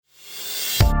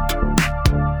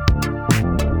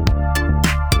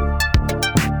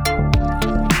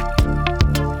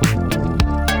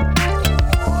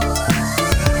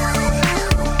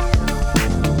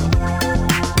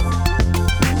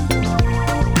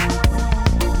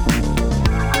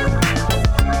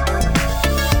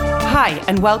Hi,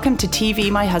 and welcome to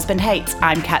TV My Husband Hates.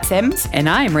 I'm Kat Sims. And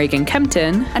I'm Reagan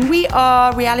Kempton. And we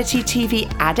are reality TV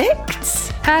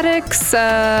addicts? Addicts,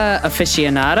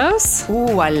 aficionados?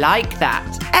 Ooh, I like that.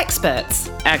 Experts.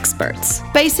 Experts.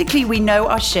 Basically, we know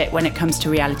our shit when it comes to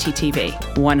reality TV.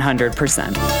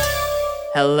 100%.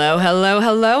 Hello, hello,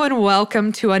 hello, and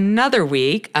welcome to another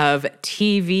week of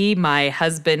TV My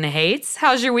Husband Hates.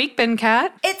 How's your week been,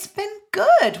 Kat? It's been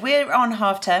good. We're on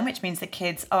half term, which means the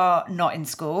kids are not in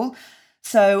school.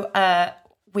 So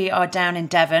we are down in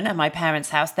Devon at my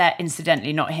parents' house. They're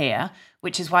incidentally not here,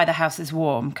 which is why the house is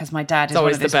warm, because my dad is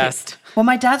always one of the those best. Well,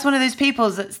 my dad's one of those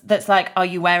people that's like, are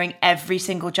you wearing every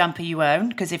single jumper you own?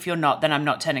 Because if you're not, then I'm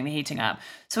not turning the heating up.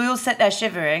 So we all sit there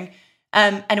shivering.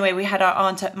 Anyway, we had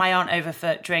my aunt over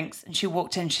for drinks, and she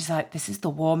walked in. She's like, "This is the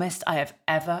warmest I have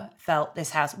ever felt this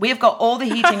house. We have got all the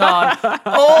heating on,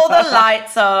 all the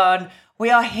lights on. We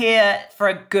are here for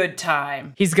a good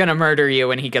time." He's gonna murder you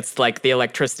when he gets like the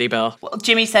electricity bill. Well,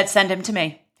 Jimmy said, "Send him to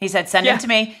me." He said, "Send him to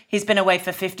me. He's been away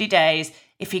for 50 days.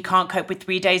 If he can't cope with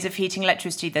 3 days of heating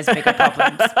electricity, there's bigger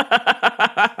problems."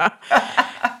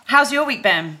 How's your week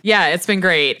been? Yeah, it's been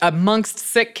great. Amongst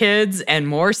sick kids and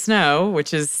more snow,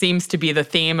 which seems to be the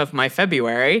theme of my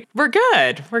February, we're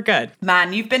good. We're good.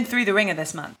 Man, you've been through the ringer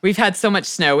this month. We've had so much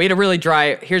snow. We had a really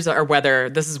dry, here's our weather.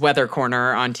 This is Weather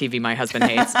Corner on TV My Husband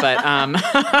Hates, but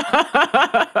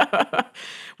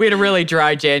we had a really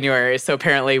dry January, so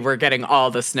apparently we're getting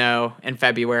all the snow in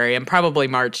February and probably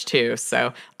March too.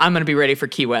 So I'm going to be ready for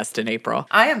Key West in April.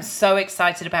 I am so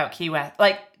excited about Key West.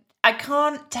 Like, I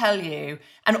can't tell you.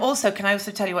 And also, can I also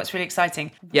tell you what's really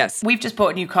exciting? Yes. We've just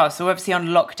bought a new car, so we're obviously on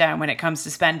lockdown when it comes to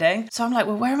spending. So I'm like,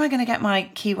 well, where am I going to get my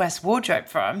Key West wardrobe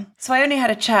from? So I only had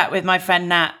a chat with my friend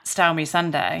Nat, Style Me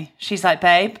Sunday. She's like,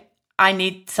 babe, I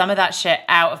need some of that shit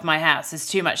out of my house. It's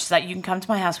too much. She's like, you can come to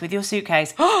my house with your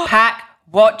suitcase, pack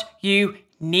what you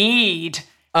need,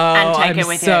 and take it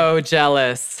with you. I'm so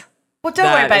jealous. Well,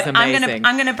 don't worry, babe.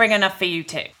 I'm gonna bring enough for you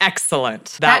too.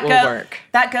 Excellent. That will work.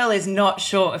 That girl is not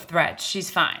short of threads.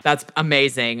 She's fine. That's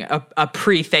amazing. A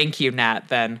pre-thank you, Nat,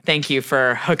 then. Thank you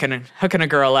for hooking a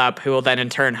girl up who will then in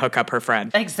turn hook up her friend.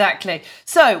 Exactly.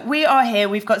 So we are here.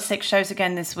 We've got 6 shows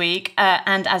again this week.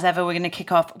 And as ever, we're going to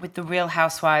kick off with the Real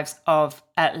Housewives of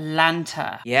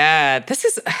Atlanta. Yeah, this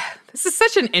is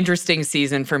such an interesting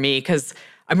season for me because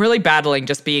I'm really battling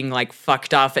just being like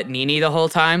fucked off at Nene the whole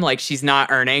time. Like she's not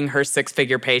earning her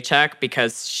 6-figure paycheck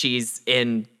because she's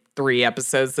in 3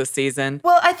 episodes this season.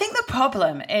 Well, I think the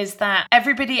problem is that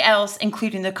everybody else,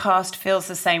 including the cast, feels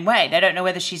the same way. They don't know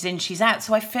whether she's in, she's out.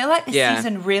 So I feel like this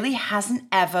season really hasn't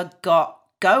ever got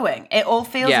going. It all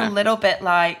feels a little bit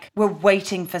like we're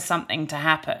waiting for something to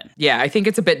happen. Yeah, I think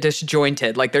it's a bit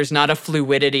disjointed. Like there's not a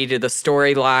fluidity to the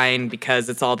storyline because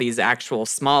it's all these actual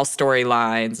small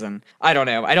storylines. And I don't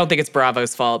know. I don't think it's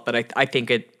Bravo's fault, but I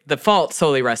think the fault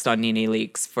solely rests on Nene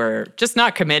Leakes for just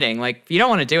not committing. Like if you don't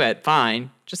want to do it, fine.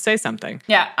 Just say something.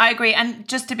 Yeah, I agree. And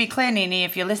just to be clear, Nene,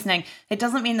 if you're listening, it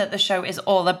doesn't mean that the show is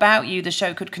all about you. The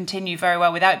show could continue very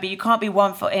well without it, but you can't be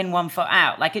 1 foot in, 1 foot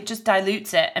out. Like it just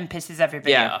dilutes it and pisses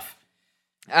everybody off.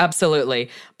 Absolutely.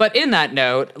 But in that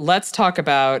note, let's talk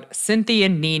about Cynthia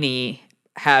and Nene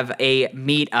have a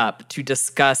meet up to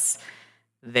discuss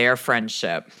their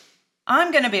friendship.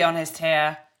 I'm going to be honest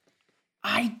here.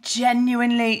 I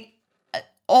genuinely,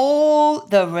 all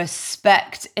the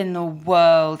respect in the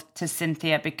world to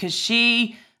Cynthia because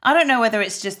I don't know whether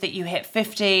it's just that you hit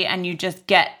 50 and you just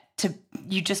get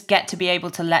to be able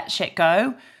to let shit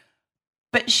go.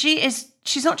 But she's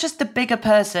not just the bigger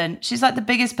person. She's like the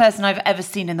biggest person I've ever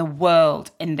seen in the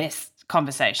world in this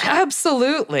conversation.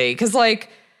 Absolutely. Because like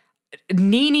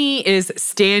Nene is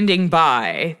standing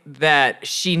by that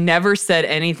she never said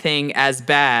anything as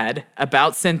bad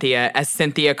about Cynthia as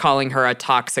Cynthia calling her a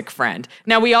toxic friend.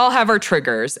 Now, we all have our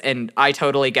triggers, and I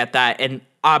totally get that. And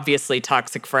obviously,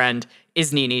 toxic friend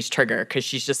is Nene's trigger because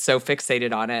she's just so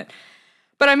fixated on it.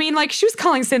 But I mean, like, she was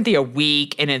calling Cynthia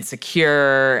weak and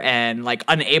insecure and, like,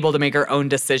 unable to make her own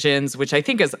decisions, which I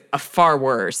think is a far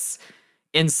worse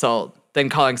insult than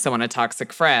calling someone a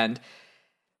toxic friend.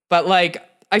 But, like,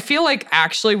 I feel like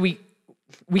actually we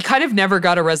kind of never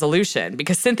got a resolution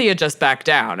because Cynthia just backed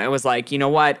down. It was like, you know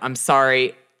what? I'm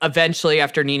sorry. Eventually,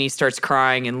 after Nene starts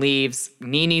crying and leaves,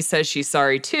 Nene says she's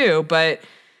sorry too. But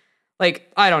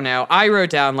like, I don't know. I wrote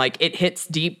down like it hits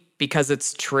deep because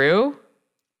it's true.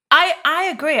 I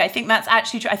agree. I think that's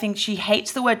actually true. I think she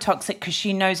hates the word toxic because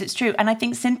she knows it's true. And I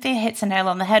think Cynthia hits a nail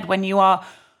on the head when you are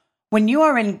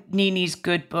in Nene's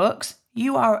good books.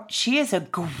 She is a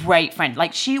great friend.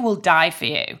 Like, she will die for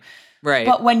you. Right.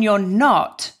 But when you're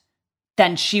not,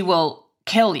 then she will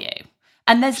kill you.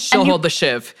 And she'll hold the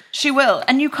shiv. She will.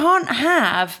 And you can't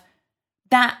have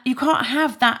that you can't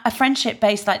have that a friendship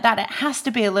based like that. It has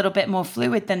to be a little bit more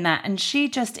fluid than that. And she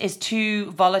just is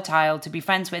too volatile to be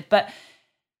friends with. But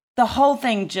the whole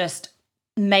thing just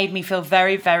made me feel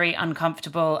very, very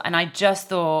uncomfortable. And I just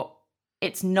thought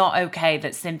it's not okay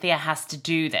that Cynthia has to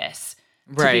do this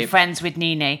to be friends with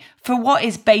Nene for what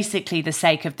is basically the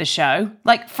sake of the show.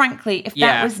 Like, frankly, if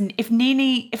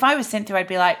I was Cynthia, I'd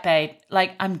be like, babe,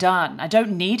 like, I'm done. I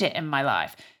don't need it in my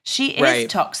life. She is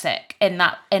toxic in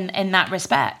that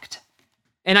respect.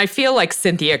 And I feel like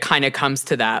Cynthia kind of comes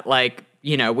to that. Like,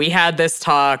 you know, we had this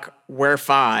talk, we're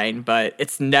fine, but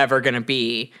it's never going to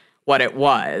be what it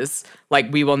was.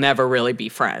 Like, we will never really be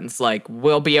friends. Like,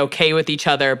 we'll be okay with each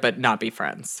other, but not be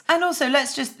friends. And also,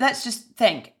 let's just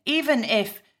think, even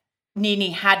if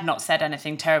Nene had not said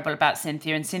anything terrible about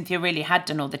Cynthia and Cynthia really had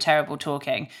done all the terrible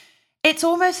talking, it's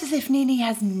almost as if Nene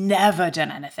has never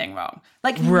done anything wrong.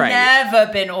 Like,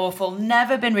 never been awful,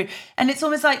 never been rude. And it's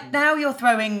almost like now you're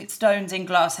throwing stones in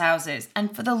glass houses.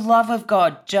 And for the love of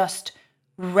God, just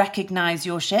recognize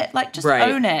your shit. Like, just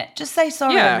own it. Just say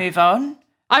sorry and move on.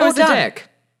 I was a dick.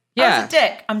 Yeah. I was a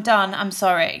dick. I'm done. I'm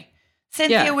sorry.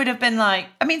 Cynthia would have been like,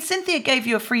 I mean, Cynthia gave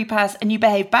you a free pass and you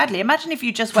behaved badly. Imagine if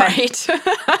you just went,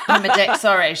 I'm a dick,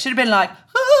 sorry. Should have been like,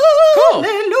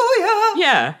 hallelujah.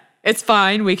 Yeah. It's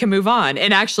fine. We can move on.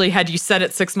 And actually, had you said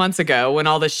it 6 months ago when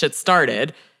all this shit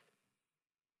started,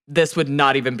 this would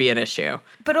not even be an issue.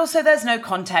 But also there's no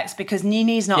context because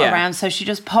Nene's not around. So she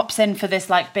just pops in for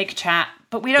this like big chat,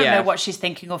 but we don't know what she's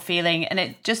thinking or feeling. And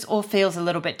it just all feels a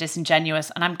little bit disingenuous.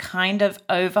 And I'm kind of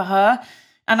over her.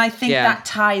 And I think that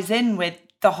ties in with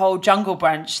the whole jungle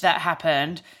brunch that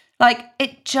happened. Like,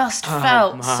 it just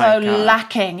felt so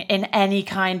lacking in any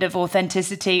kind of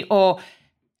authenticity or...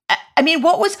 I mean,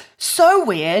 what was so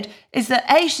weird is that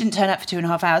A, she didn't turn up for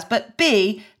 2.5 hours, but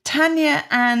B, Tanya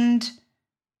and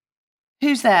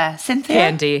who's there?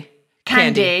 Cynthia?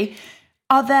 Candy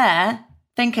are there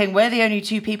thinking we're the only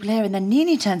two people here, and then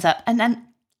Nene turns up, and then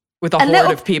with a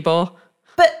horde of people.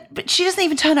 But she doesn't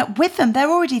even turn up with them.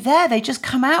 They're already there. They just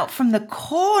come out from the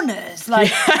corners like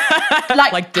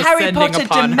Harry Potter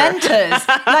Dementors.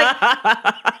 Like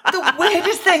the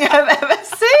weirdest thing I've ever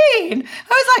seen.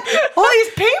 I was like, all these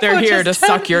people they're here to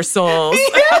suck your souls.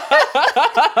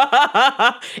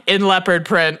 In leopard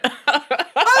print. I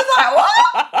was like,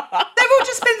 what? They've all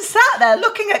just been sat there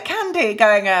looking at Candy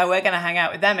going, we're going to hang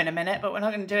out with them in a minute, but we're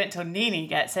not going to do it until Nene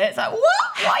gets it. It's like, what?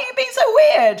 Why are you being so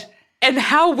weird? And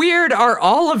how weird are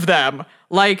all of them?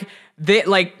 Like,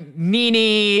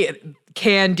 Nene,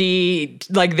 Candy,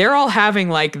 like, they're all having,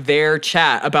 like, their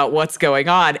chat about what's going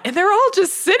on. And they're all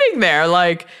just sitting there,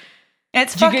 like,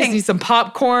 Did you guys need some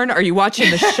popcorn? Are you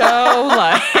watching the show?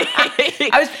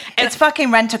 It's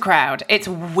fucking Rent a Crowd. It's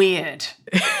weird.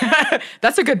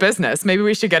 That's a good business. Maybe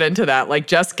we should get into that. Like,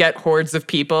 just get hordes of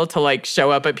people to, like, show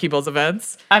up at people's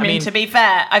events. I mean, to be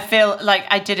fair, I feel like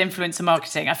I did influencer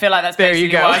marketing. I feel like that's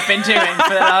basically what I've been doing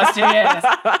for the last 2 years.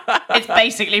 It's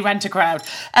basically Rent a Crowd.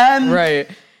 Right.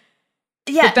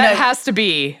 Yeah, but that has to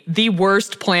be the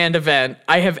worst planned event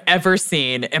I have ever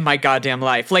seen in my goddamn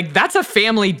life. Like, that's a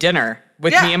family dinner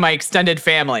with me and my extended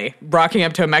family, rocking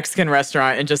up to a Mexican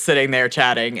restaurant and just sitting there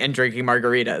chatting and drinking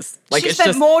margaritas. Like, she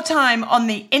spent more time on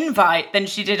the invite than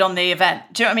she did on the event.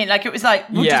 Do you know what I mean? Like, it was like,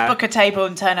 we'll just book a table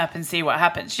and turn up and see what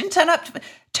happens. She didn't turn up for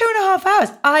 2.5 hours.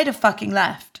 I'd have fucking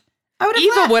left. I would have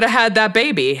left. Eva would have had that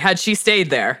baby had she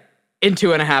stayed there in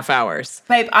 2.5 hours.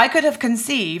 Babe, I could have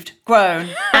conceived, grown,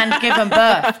 and given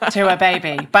birth to a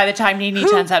baby by the time Nene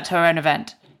turns up to her own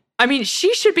event. I mean,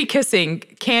 she should be kissing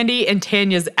Candy and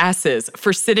Tanya's asses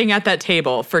for sitting at that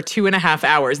table for 2.5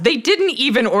 hours. They didn't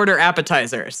even order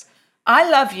appetizers. I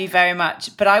love you very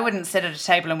much, but I wouldn't sit at a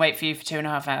table and wait for you for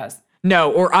 2.5 hours.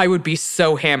 No, or I would be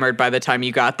so hammered by the time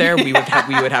you got there, we would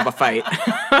have a fight.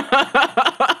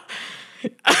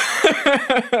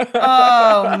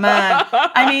 Oh, man.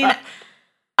 I mean,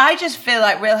 I just feel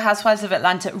like Real Housewives of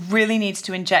Atlanta really needs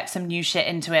to inject some new shit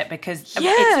into it because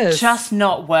it's just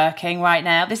not working right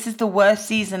now. This is the worst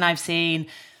season I've seen.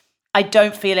 I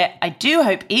don't feel it. I do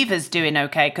hope Eva's doing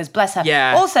okay because bless her.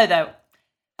 Yeah. Also, though,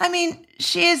 I mean,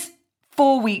 she is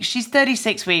 4 weeks. She's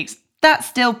 36 weeks. That's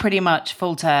still pretty much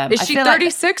full term. Is she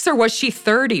 36 or was she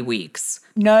 30 weeks?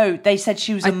 No, they said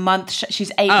she was a month.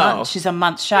 She's 8 months. She's a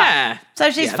month shy. Yeah.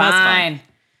 So she's fine.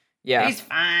 Yeah. She's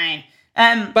fine.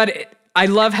 I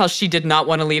love how she did not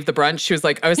want to leave the brunch. She was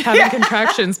like, I was having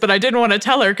contractions, but I didn't want to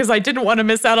tell her because I didn't want to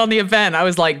miss out on the event. I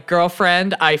was like,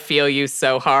 girlfriend, I feel you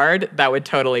so hard. That would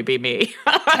totally be me.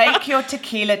 Take your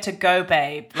tequila to go,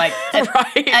 babe. Like,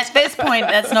 at this point,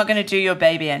 that's not going to do your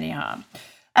baby any harm.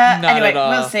 Anyway,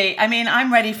 we'll see. I mean,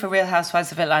 I'm ready for Real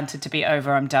Housewives of Atlanta to be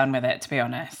over. I'm done with it, to be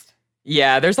honest.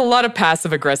 Yeah, there's a lot of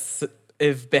passive aggressive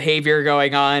behavior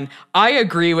going on. I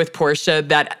agree with Portia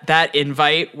that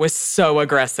invite was so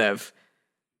aggressive.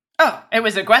 Oh, it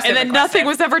was aggressive. And then nothing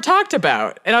was ever talked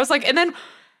about. And I was like, and then,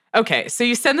 okay, so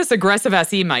you send this aggressive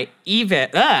ass invite.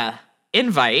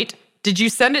 Did you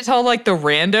send it to all like the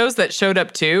randos that showed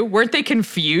up too? Weren't they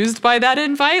confused by that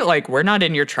invite? Like, we're not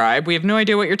in your tribe. We have no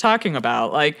idea what you're talking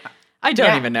about. Like, I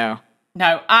don't even know.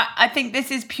 No, I think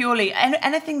this is purely,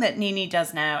 anything that Nene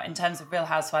does now in terms of Real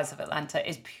Housewives of Atlanta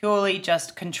is purely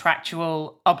just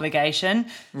contractual obligation.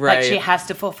 Right. Like she has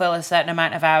to fulfill a certain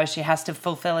amount of hours. She has to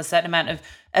fulfill a certain amount of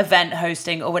event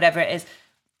hosting or whatever it is.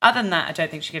 Other than that, I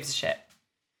don't think she gives a shit.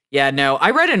 Yeah, no,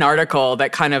 I read an article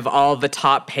that kind of all the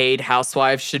top paid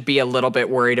housewives should be a little bit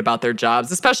worried about their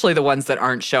jobs, especially the ones that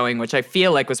aren't showing, which I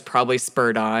feel like was probably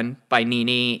spurred on by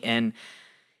Nene and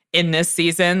in this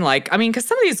season. Like, I mean, because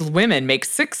some of these women make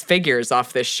six figures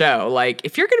off this show. Like,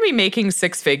 if you're going to be making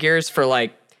six figures for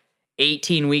like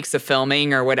 18 weeks of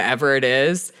filming or whatever it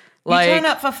is, like, you turn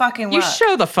up for fucking work. You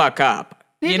show the fuck up.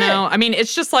 You know, I mean,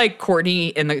 it's just like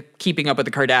Kourtney in the Keeping Up with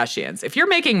the Kardashians. If you're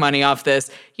making money off this,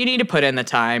 you need to put in the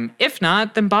time. If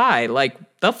not, then bye. Like,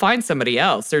 they'll find somebody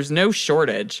else. There's no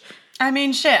shortage. I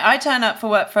mean, shit, I turn up for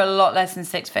work for a lot less than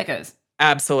six figures.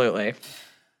 Absolutely.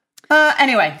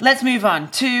 Anyway, let's move on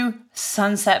to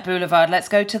Sunset Boulevard. Let's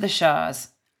go to the Shahs.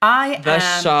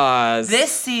 Shahs.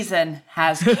 This season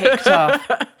has kicked off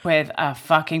with a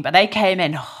fucking, but they came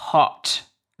in hot.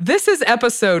 This is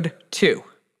episode 2.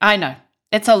 I know.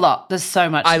 It's a lot. There's so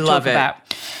much to talk about.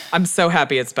 I'm so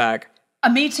happy it's back.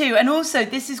 Me too. And also,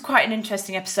 this is quite an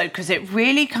interesting episode because it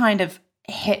really kind of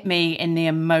hit me in the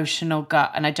emotional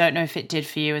gut. And I don't know if it did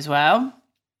for you as well.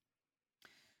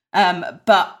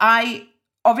 But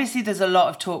obviously there's a lot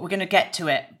of talk. We're going to get to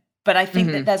it. But I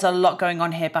think that there's a lot going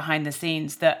on here behind the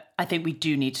scenes that I think we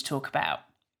do need to talk about.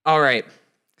 All right.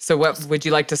 So what would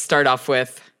you like to start off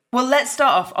with? Well, let's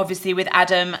start off, obviously, with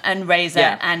Adam and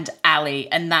Reza and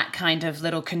Ali and that kind of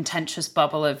little contentious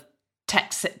bubble of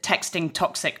texting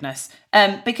toxicness.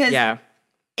 Because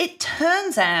it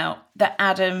turns out that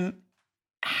Adam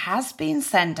has been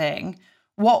sending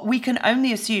what we can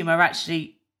only assume are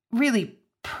actually really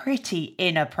pretty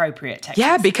inappropriate text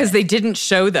messages. Because they didn't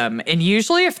show them. And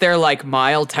usually if they're like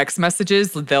mild text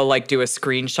messages, they'll like do a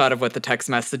screenshot of what the text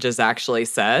messages actually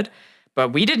said.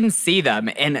 But we didn't see them,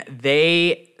 and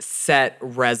they set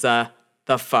Reza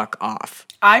the fuck off.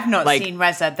 I've not seen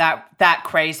Reza that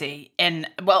crazy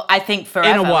I think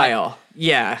forever. In a while,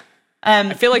 yeah.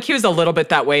 I feel like he was a little bit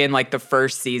that way in like the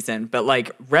first season, but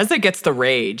like Reza gets the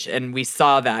rage, and we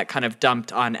saw that kind of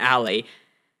dumped on Ali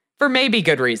for maybe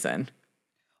good reason.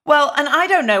 Well, and I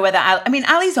don't know whether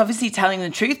Ali's obviously telling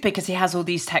the truth because he has all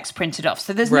these texts printed off.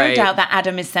 So there's no doubt that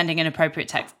Adam is sending inappropriate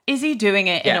text. Is he doing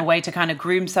it in a way to kind of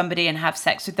groom somebody and have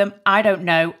sex with them? I don't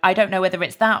know. I don't know whether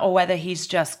it's that or whether he's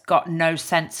just got no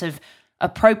sense of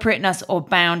appropriateness or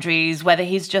boundaries, whether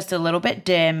he's just a little bit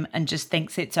dim and just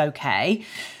thinks it's okay.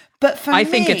 But for I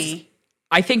think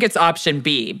it's option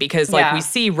B because we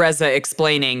see Reza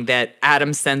explaining that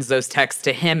Adam sends those texts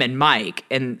to him and Mike,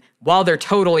 and while they're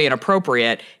totally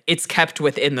inappropriate, it's kept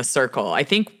within the circle. I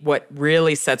think what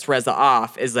really sets Reza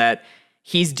off is that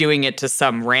he's doing it to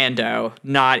some rando,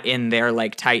 not in their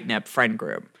like tight-knit friend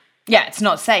group. Yeah, it's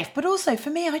not safe. But also for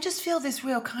me, I just feel this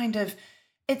real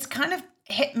it's kind of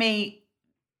hit me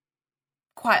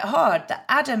quite hard that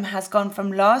Adam has gone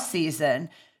from last season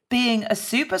being a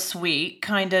super sweet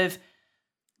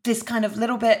this kind of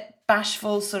little bit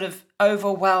bashful, sort of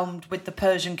overwhelmed with the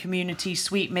Persian community,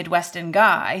 sweet Midwestern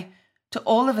guy, to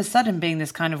all of a sudden being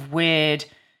this kind of weird,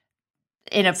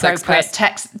 inappropriate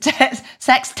sex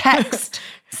pest.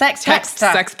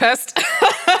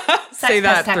 Say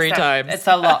that 3 times. It's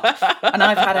a lot. And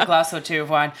I've had a glass or 2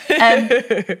 of wine.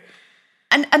 And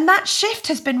that shift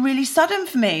has been really sudden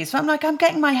for me. So I'm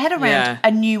getting my head around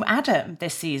a new Adam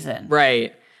this season.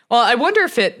 Right. Well, I wonder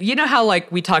if you know how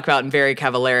like we talk about in Very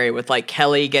Cavalleri with like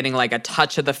Kelly getting like a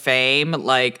touch of the fame.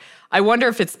 Like, I wonder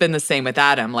if it's been the same with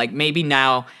Adam. Like maybe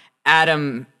now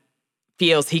Adam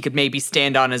feels he could maybe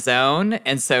stand on his own.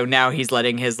 And so now he's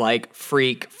letting his like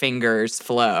freak fingers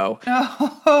flow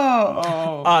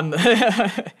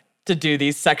to do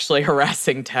these sexually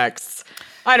harassing texts.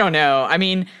 I don't know. I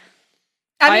mean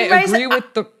I agree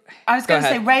with the... I was going to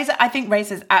say, Reza, I think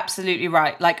Reza's absolutely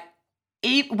right. Like,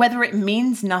 whether it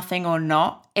means nothing or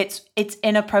not, it's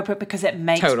inappropriate because it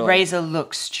makes Reza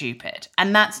look stupid.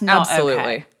 And that's not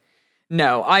okay.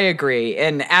 No, I agree.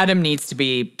 And Adam needs to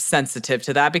be sensitive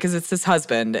to that because it's his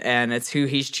husband and it's who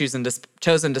he's chosen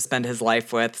to spend his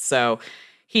life with. So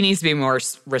he needs to be more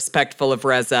respectful of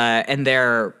Reza and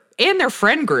their and their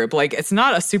friend group. Like, it's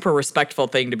not a super respectful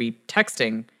thing to be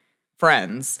texting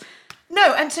friends.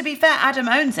 No, and to be fair, Adam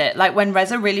owns it. Like, when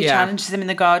Reza really challenges him in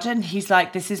the garden, he's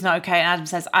like, this is not okay. And Adam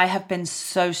says, I have been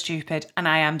so stupid and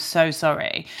I am so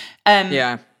sorry.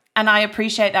 And I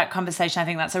appreciate that conversation. I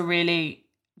think that's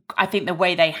I think the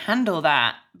way they handle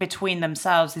that between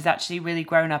themselves is actually really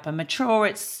grown up and mature.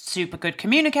 It's super good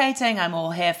communicating. I'm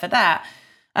all here for that.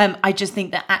 I just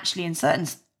think that actually in certain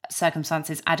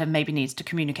circumstances, Adam maybe needs to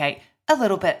communicate a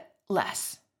little bit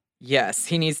less. Yes,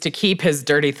 he needs to keep his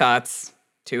dirty thoughts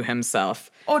to himself.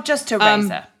 Or just to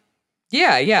Reza.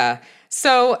 Yeah.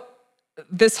 So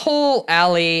this whole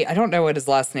Ali, I don't know what his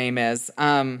last name is.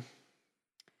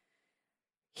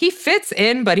 He fits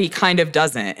in, but he kind of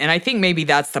doesn't. And I think maybe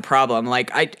that's the problem. Like,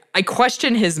 I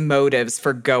question his motives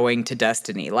for going to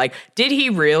Destiny. Like, did he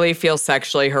really feel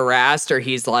sexually harassed, or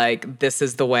he's like, this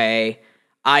is the way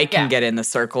I can get in the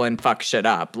circle and fuck shit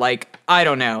up? Like, I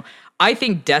don't know. I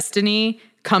think Destiny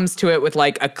comes to it with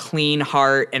like a clean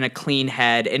heart and a clean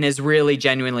head and is really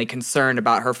genuinely concerned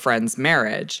about her friend's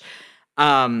marriage.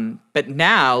 But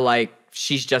now, like,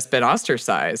 she's just been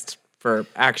ostracized for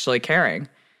actually caring.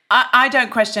 I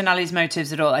don't question Ali's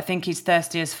motives at all. I think he's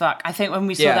thirsty as fuck. I think when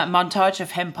we saw that montage of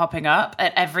him popping up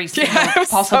at every single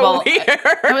possible... So weird.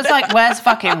 It was like, where's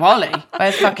fucking Wally?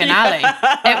 Where's fucking Ali?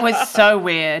 It was so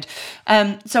weird.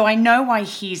 So I know why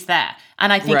he's there.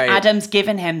 And I think Adam's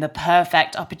given him the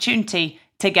perfect opportunity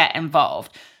to get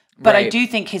involved. But I do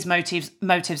think his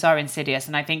motives are insidious,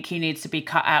 and I think he needs to be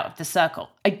cut out of the circle.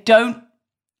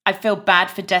 I feel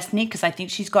bad for Destiny because I think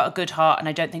she's got a good heart and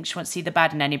I don't think she wants to see the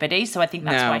bad in anybody. So I think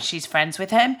that's why she's friends with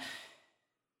him.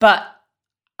 But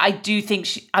I do think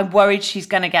I'm worried she's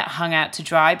going to get hung out to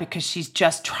dry because she's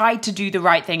just tried to do the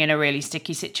right thing in a really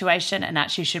sticky situation and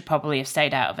actually should probably have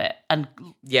stayed out of it. And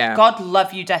God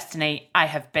love you, Destiny. I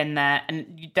have been there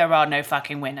and there are no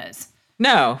fucking winners.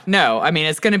 No. I mean,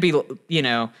 it's going to be,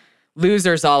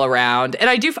 losers all around. And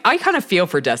I kind of feel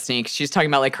for Destiny because she's talking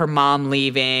about like her mom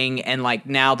leaving and like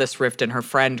now this rift in her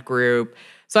friend group.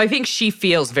 So I think she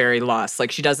feels very lost.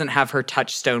 Like she doesn't have her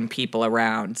touchstone people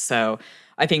around. So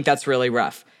I think that's really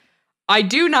rough. I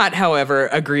do not, however,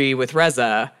 agree with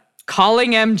Reza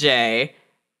calling MJ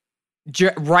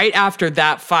right after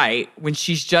that fight when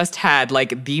she's just had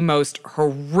like the most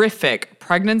horrific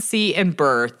pregnancy and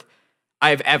birth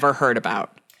I've ever heard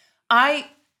about.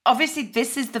 Obviously,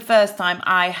 this is the first time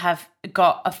I have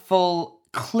got a full,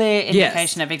 clear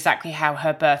indication of exactly how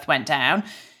her birth went down.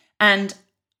 And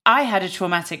I had a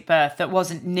traumatic birth that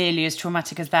wasn't nearly as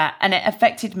traumatic as that. And it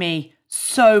affected me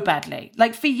so badly,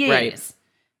 like for years. Right.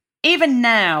 Even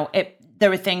now,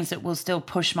 there are things that will still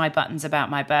push my buttons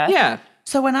about my birth. Yeah.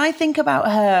 So when I think about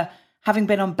her having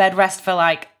been on bed rest for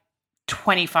like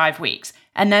 25 weeks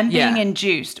and then being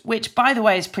induced, which by the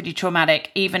way is pretty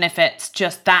traumatic, even if it's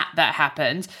just that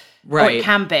happens, or it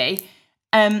can be,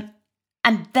 and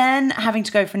then having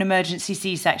to go for an emergency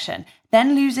C-section,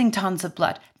 then losing tons of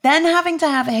blood, then having to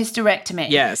have a hysterectomy.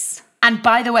 Yes. And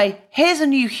by the way, here's a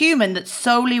new human that's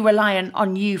solely reliant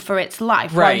on you for its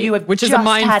life. Right, while you have which is a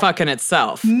mind fuck in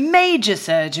itself. Major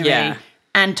surgery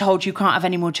and told you can't have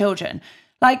any more children.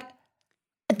 Like,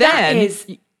 then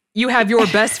you have your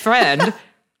best friend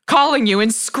calling you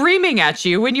and screaming at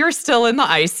you when you're still in the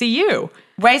ICU.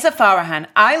 Reza Farahan,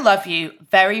 I love you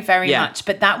very, very much,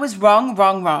 but that was wrong.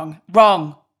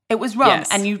 It was wrong. Yes.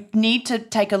 And you need to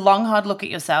take a long, hard look at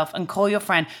yourself and call your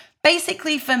friend.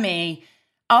 Basically, for me,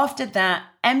 after that,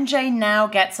 MJ now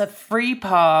gets a free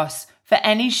pass for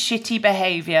any shitty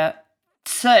behavior,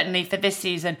 certainly for this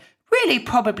season, really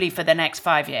probably for the next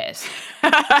 5 years.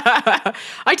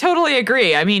 I totally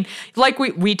agree. I mean, like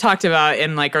we talked about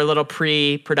in like our little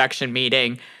pre-production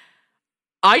meeting,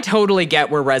 I totally get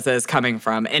where Reza is coming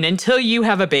from. And until you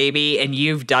have a baby and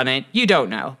you've done it, you don't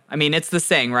know. I mean, it's the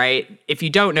saying, right? If you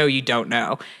don't know, you don't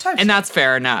know. Totally. And that's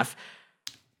fair enough.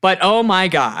 But oh my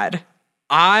God,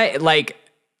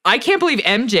 I can't believe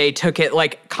MJ took it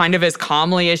like kind of as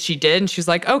calmly as she did. And she was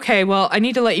like, okay, well, I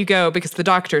need to let you go because the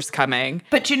doctor's coming.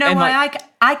 But you know why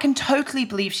I can totally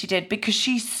believe she did? Because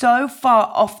she's so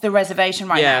far off the reservation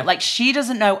right now. Like she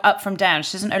doesn't know up from down.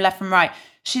 She doesn't know left from right.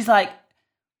 She's like,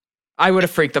 I would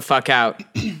have freaked the fuck out.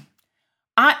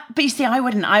 But you see, I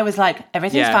wouldn't. I was like,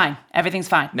 everything's fine. Everything's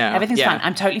fine. No, everything's fine.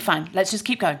 I'm totally fine. Let's just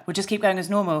keep going. We'll just keep going as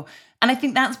normal. And I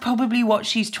think that's probably what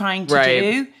she's trying to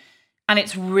do. And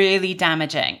it's really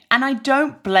damaging. And I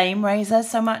don't blame Reza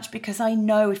so much because I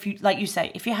know if you, like you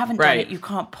say, if you haven't done it, you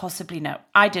can't possibly know.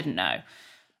 I didn't know.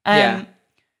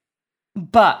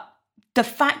 But the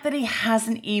fact that he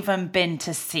hasn't even been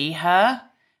to see her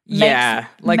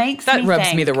makes that me rubs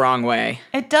think, me the wrong way.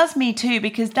 It does me too,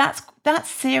 because that's That's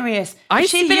serious. ICU If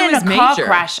she'd been in a is car major.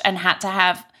 crash and had to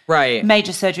have Right.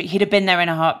 major surgery, he'd have been there in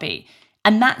a heartbeat.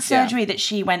 And that surgery that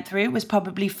she went through was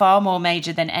probably far more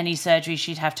major than any surgery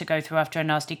she'd have to go through after a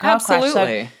nasty car crash.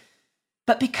 Absolutely.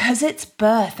 But because it's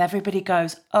birth, everybody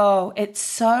goes, oh, it's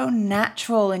so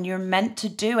natural and you're meant to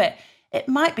do it. It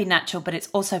might be natural, but it's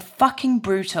also fucking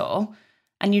brutal.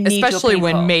 And you need Especially your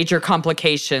people. when major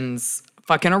complications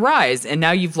fucking arise. And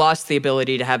now you've lost the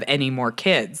ability to have any more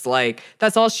kids. Like,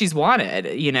 that's all she's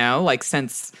wanted, you know, like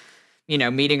since, you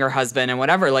know, meeting her husband and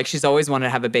whatever. Like, she's always wanted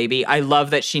to have a baby. I love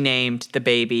that she named the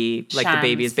baby, like Shams. the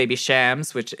baby is baby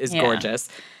Shams, which is gorgeous.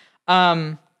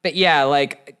 But yeah,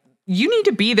 like, you need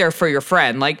to be there for your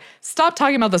friend. Like, stop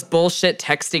talking about this bullshit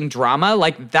texting drama.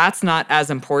 Like, that's not as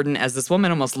important as this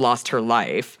woman almost lost her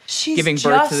life giving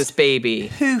birth to this baby.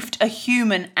 Poofed a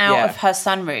human out of her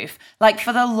sunroof. Like,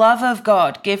 for the love of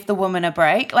God, give the woman a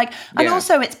break. Like, and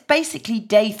also it's basically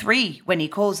day 3 when he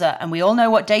calls her, and we all know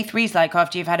what day 3's like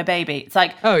after you've had a baby. It's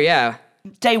like, oh yeah,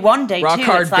 day 1, day 2, rock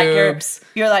hard it's like boobs.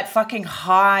 you're like fucking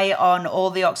high on all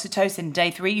the oxytocin.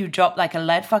 Day 3, you drop like a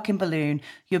lead fucking balloon.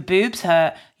 Your boobs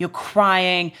hurt. You're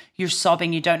crying. You're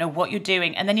sobbing. You don't know what you're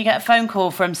doing. And then you get a phone call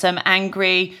from some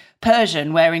angry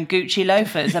Persian wearing Gucci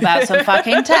loafers about some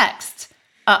fucking text.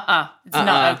 It's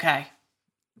not okay.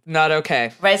 Not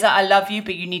okay. Reza, I love you,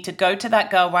 but you need to go to that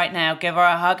girl right now, give her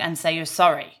a hug, and say you're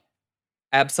sorry.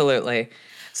 Absolutely.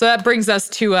 So that brings us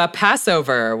to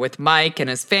Passover with Mike and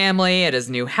his family at his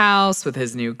new house with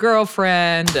his new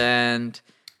girlfriend. And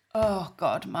oh,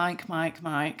 God, Mike.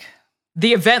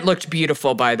 the event looked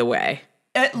beautiful, by the way.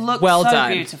 It looked well so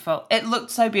done. beautiful. It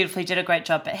looked so beautiful. He did a great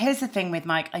job. But here's the thing with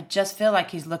Mike. I just feel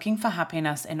like he's looking for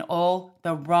happiness in all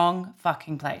the wrong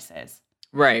fucking places.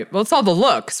 Right. Well, it's all the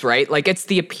looks, right? Like, it's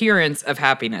the appearance of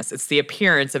happiness. It's the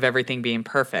appearance of everything being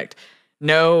perfect.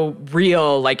 No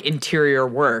real, like, interior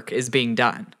work is being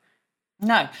done.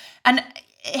 No. And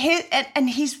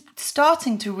he's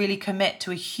starting to really commit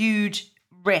to a huge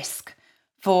risk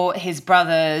for his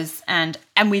brothers. And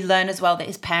we learn as well that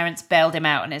his parents bailed him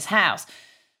out in his house.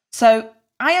 So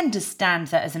I understand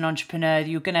that as an entrepreneur,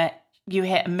 you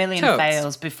hit a million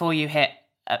fails before you hit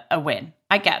a win.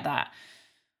 I get that.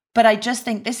 But I just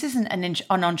think this isn't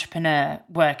an entrepreneur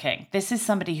working. This is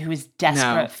somebody who is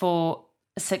desperate for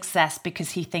success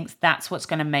because he thinks that's what's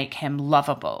going to make him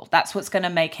lovable. That's what's going to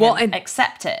make him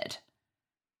accepted.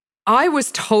 I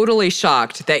was totally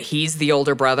shocked that he's the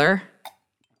older brother.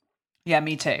 Yeah,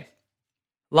 me too.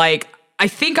 Like, I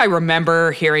think I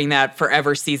remember hearing that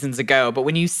forever seasons ago, but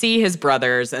when you see his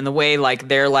brothers and the way, like,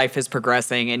 their life is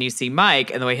progressing and you see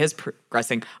Mike and the way his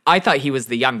progressing, I thought he was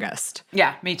the youngest.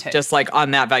 Yeah, me too. Just, like,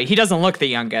 on that value. He doesn't look the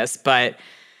youngest, but,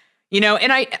 you know,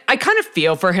 and I kind of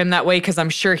feel for him that way because I'm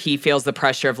sure he feels the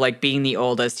pressure of, like, being the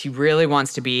oldest. He really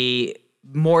wants to be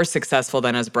more successful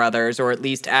than his brothers, or at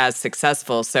least as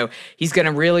successful. So he's going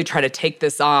to really try to take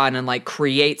this on and, like,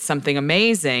 create something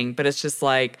amazing, but it's just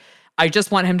like, I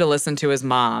just want him to listen to his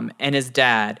mom and his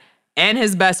dad and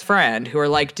his best friend who are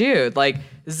like, dude, like,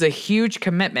 this is a huge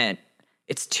commitment.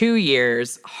 It's 2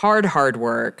 years, hard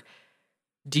work.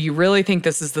 Do you really think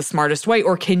this is the smartest way?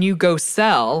 Or can you go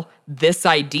sell this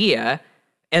idea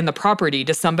and the property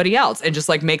to somebody else and just,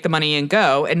 like, make the money and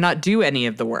go and not do any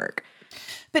of the work?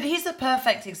 But he's a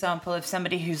perfect example of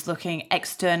somebody who's looking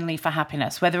externally for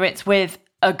happiness, whether it's with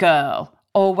a girl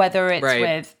or whether it's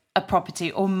with a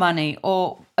property or money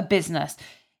or a business.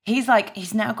 He's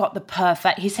now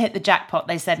got he's hit the jackpot,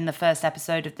 they said in the first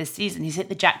episode of this season. He's hit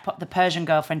the jackpot, the Persian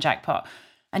girlfriend jackpot.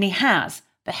 And he has.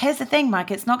 But here's the thing,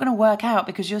 Mike, it's not going to work out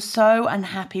because you're so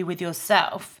unhappy with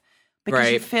yourself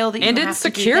because you feel that you have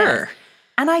insecure. to do this.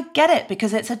 And I get it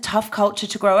because it's a tough culture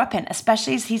to grow up in,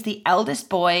 especially as he's the eldest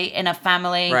boy in a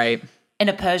family, in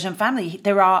a Persian family.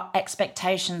 There are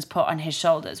expectations put on his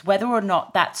shoulders. Whether or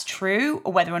not that's true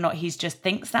or whether or not he just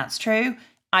thinks that's true,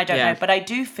 I don't know. But I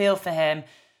do feel for him.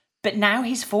 But now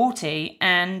he's 40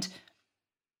 and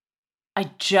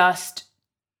I just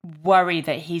worry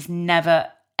that he's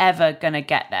never, ever going to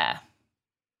get there.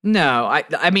 No,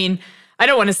 I mean, I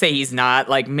don't want to say he's not.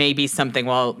 Like, maybe something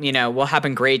will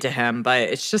happen great to him, but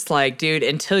it's just like, dude,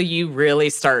 until you really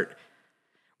start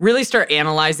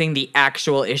analyzing the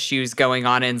actual issues going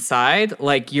on inside,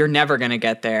 like, you're never going to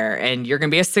get there. And you're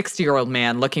going to be a 60-year-old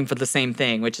man looking for the same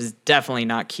thing, which is definitely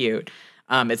not cute.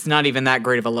 It's not even that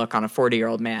great of a look on a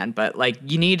 40-year-old man, but, like,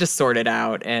 you need to sort it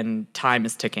out and time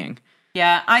is ticking.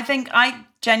 Yeah, I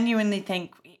genuinely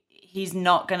think he's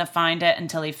not going to find it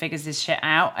until he figures his shit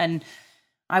out. And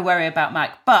I worry about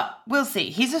Mike, but we'll see.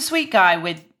 He's a sweet guy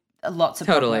with lots of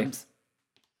problems.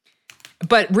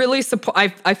 But really,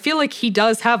 I feel like he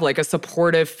does have, like, a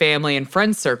supportive family and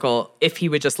friend circle if he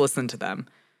would just listen to them.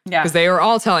 Yeah. Because they are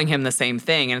all telling him the same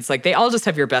thing. And it's like, they all just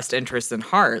have your best interests in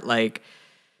heart. Like,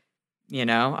 you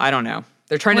know, I don't know.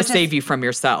 They're trying to save you from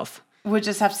yourself. We'll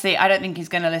just have to see. I don't think he's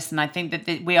going to listen. I think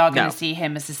that we are going to see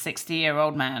him as a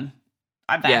 60-year-old man.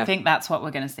 I think that's what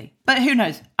we're going to see. But who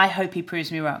knows? I hope he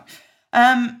proves me wrong.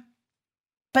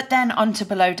 But then on to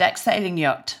Below Deck Sailing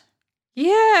Yacht.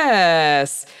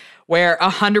 Yes. Where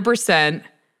 100%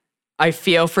 I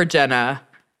feel for Jenna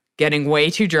getting way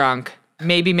too drunk,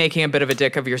 maybe making a bit of a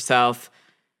dick of yourself,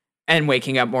 and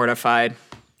waking up mortified.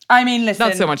 I mean, listen.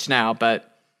 Not so much now, but...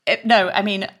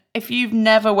 If you've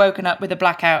never woken up with a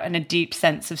blackout and a deep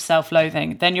sense of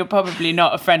self-loathing, then you're probably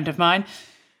not a friend of mine.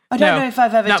 I don't know if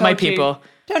I've ever told you. Not my people.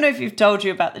 Don't know if you've told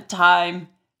you about the time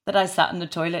that I sat in the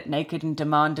toilet naked and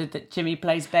demanded that Jimmy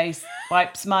Plays Bass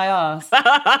wipes my ass. Oh,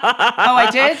 I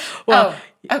did? Well,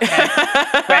 okay.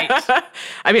 Great.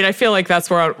 I mean, I feel like that's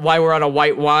why we're on a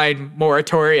white wine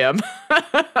moratorium.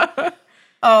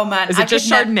 Oh, man. Is it just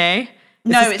Chardonnay?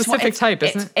 No, it's a specific type,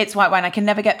 isn't it? It's white wine. I can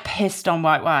never get pissed on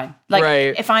white wine.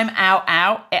 Like, if I'm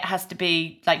out, it has to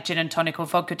be like gin and tonic or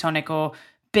vodka tonic or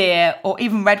beer or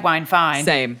even red wine, fine.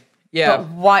 Same. Yeah. But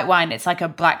white wine, it's like a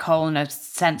black hole and a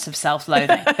sense of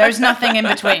self-loathing. There's nothing in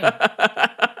between.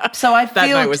 So I feel... That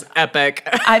night was epic.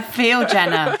 I feel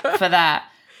Jenna for that.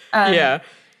 Yeah.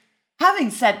 Having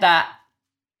said that,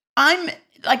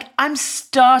 I'm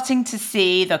starting to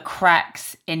see the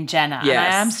cracks in Jenna. Yes. And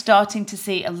I am starting to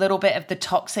see a little bit of the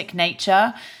toxic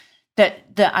nature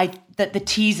that the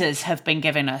teasers have been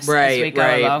giving us as we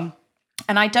go along.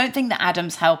 And I don't think that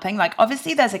Adam's helping. Like,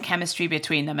 obviously there's a chemistry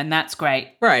between them and that's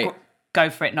great. Right. Go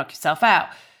for it, knock yourself out.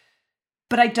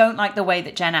 But I don't like the way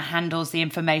that Jenna handles the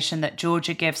information that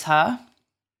Georgia gives her.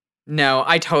 No,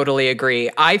 I totally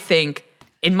agree. I think,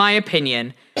 in my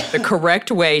opinion, the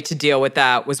correct way to deal with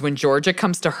that was when Georgia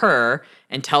comes to her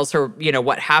and tells her, you know,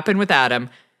 what happened with Adam.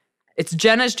 It's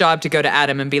Jenna's job to go to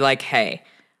Adam and be like, hey,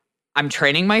 I'm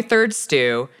training my third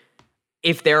stew.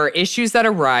 If there are issues that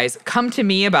arise, come to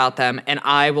me about them and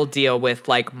I will deal with,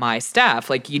 like, my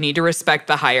staff. Like, you need to respect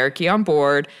the hierarchy on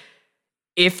board.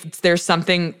 If there's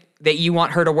something that you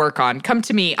want her to work on, come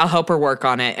to me, I'll help her work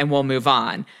on it and we'll move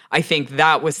on. I think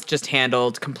that was just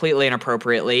handled completely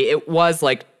inappropriately. It was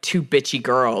like two bitchy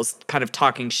girls kind of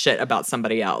talking shit about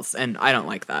somebody else, and I don't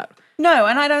like that. No,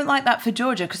 and I don't like that for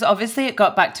Georgia, because obviously it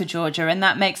got back to Georgia, and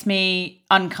that makes me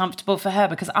uncomfortable for her,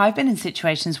 because I've been in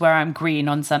situations where I'm green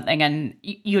on something and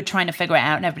you're trying to figure it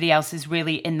out and everybody else is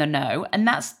really in the know, and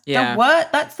that's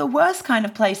the worst kind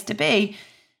of place to be.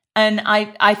 And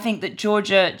I think that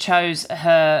Georgia chose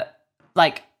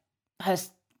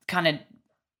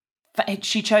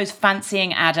she chose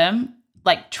fancying Adam,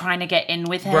 like trying to get in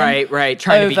with him. Right,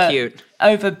 trying to be cute.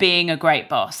 Over being a great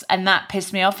boss. And that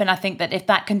pissed me off. And I think that if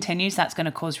that continues, that's going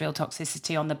to cause real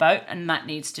toxicity on the boat, and that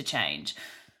needs to change.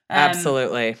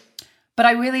 Absolutely. But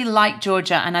I really like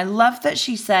Georgia, and I love that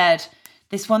she said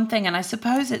this one thing, and I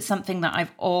suppose it's something that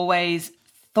I've always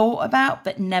thought about,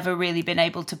 but never really been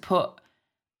able to put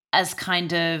as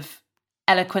kind of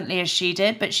eloquently as she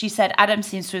did. But she said, Adam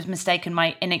seems to have mistaken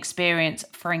my inexperience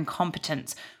for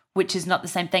incompetence, which is not the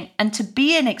same thing. And to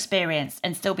be inexperienced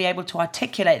and still be able to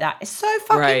articulate that is so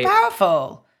fucking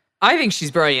powerful. I think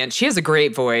she's brilliant. She has a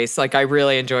great voice. Like, I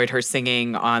really enjoyed her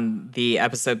singing on the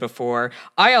episode before.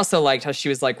 I also liked how she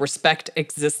was like, respect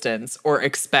existence or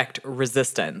expect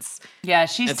resistance. Yeah,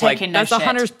 she's taking no shit.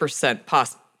 That's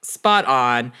 100% spot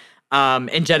on.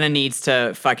 And Jenna needs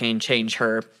to fucking change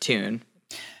her tune.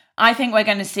 I think we're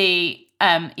going to see,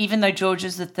 even though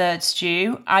Georgia's the third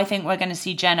stew, I think we're going to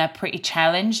see Jenna pretty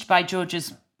challenged by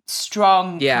Georgia's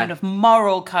strong kind of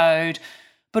moral code,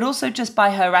 but also just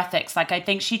by her ethics. Like, I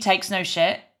think she takes no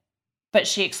shit, but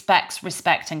she expects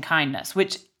respect and kindness,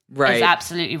 which is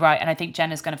absolutely right. And I think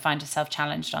Jenna's going to find herself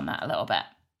challenged on that a little bit.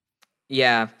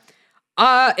 Yeah.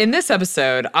 In this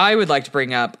episode, I would like to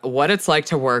bring up what it's like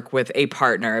to work with a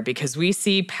partner, because we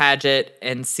see Paget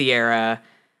and Sierra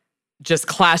just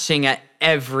clashing at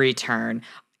every turn.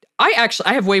 I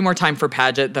have way more time for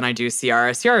Paget than I do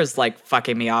Sierra. Sierra's like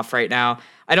fucking me off right now.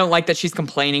 I don't like that she's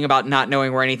complaining about not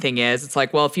knowing where anything is. It's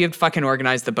like, well, if you had fucking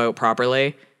organized the boat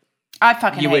properly,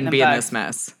 you wouldn't be in this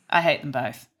mess. I hate them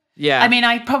both. Yeah. I mean,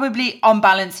 I probably, on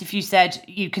balance, if you said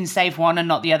you can save one and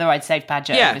not the other, I'd save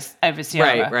Paget over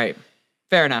Sierra. Right.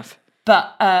 Fair enough.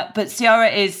 But Sierra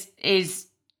is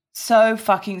so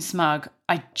fucking smug.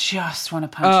 I just want to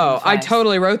punch her in the face. I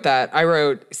totally wrote that. I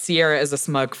wrote Sierra is a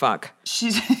smug fuck.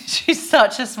 She's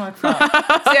such a smug fuck.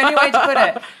 It's the only way to put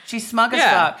it. She's smug as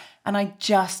fuck. And I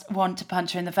just want to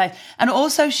punch her in the face. And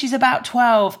also, she's about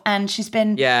 12 and she's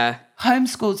been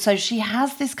homeschooled. So she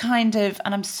has this kind of,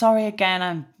 and I'm sorry again,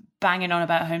 I'm banging on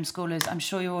about homeschoolers. I'm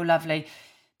sure you're all lovely.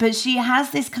 but she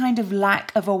has this kind of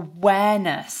lack of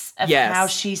awareness of how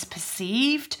she's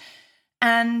perceived.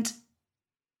 And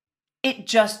it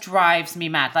just drives me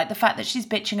mad. Like the fact that she's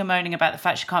bitching and moaning about the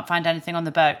fact she can't find anything on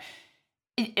the boat.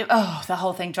 The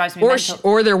whole thing drives me mental.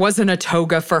 Or there wasn't a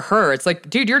toga for her. It's like,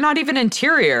 dude, you're not even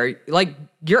interior. Like,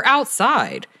 you're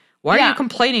outside. Why are you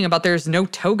complaining about there's no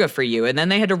toga for you? And then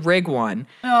they had to rig one.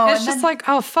 It's just like,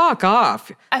 oh, fuck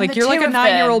off. Like, you're like a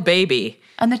 9-year-old baby.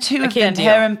 And the two of them, her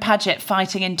and Paget,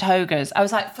 fighting in togas. I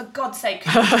was like, for God's sake,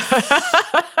 could you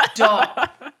just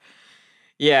stop?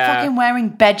 Yeah. Fucking wearing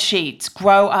bed sheets.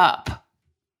 Grow up.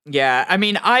 Yeah. I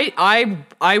mean,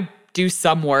 I do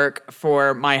some work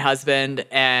for my husband,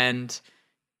 and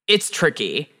it's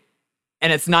tricky.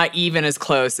 And it's not even as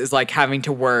close as like having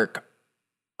to work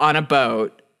on a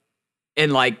boat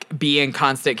and like be in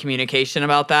constant communication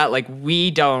about that. Like,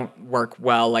 we don't work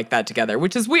well like that together,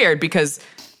 which is weird because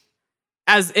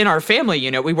as in our family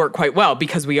unit, we work quite well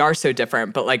because we are so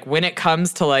different. But like when it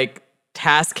comes to like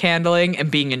task handling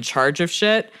and being in charge of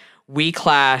shit, we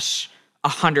clash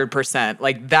 100%.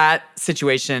 Like that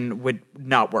situation would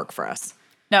not work for us.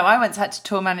 No, I once had to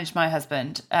tour manage my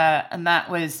husband, and that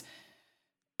was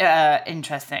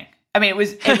interesting. I mean, it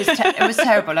was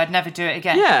terrible. I'd never do it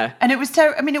again. Yeah. And it was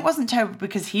terrible. I mean, it wasn't terrible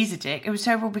because he's a dick. It was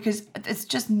terrible because there's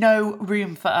just no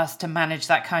room for us to manage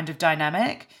that kind of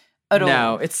dynamic at all.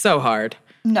 No, it's so hard.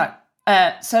 No.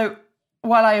 So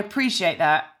while I appreciate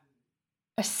that,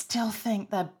 I still think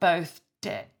they're both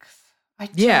dicks.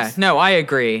 I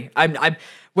agree.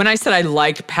 When I said I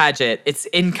liked Paget, it's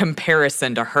in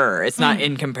comparison to her. It's not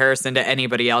in comparison to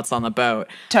anybody else on the boat.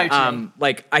 Totally.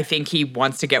 Like, I think he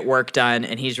wants to get work done,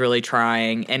 and he's really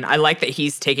trying. And I like that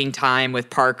he's taking time with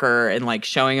Parker and, like,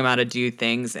 showing him how to do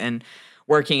things and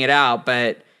working it out.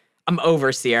 But I'm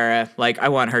over Sierra. Like, I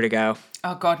want her to go.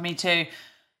 Oh, God, me too.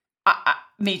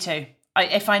 Me too.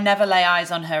 If I never lay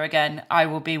eyes on her again, I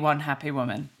will be one happy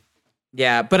woman.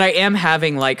 Yeah, but I am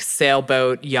having like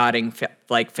sailboat yachting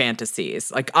fantasies.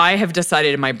 Like I have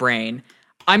decided in my brain,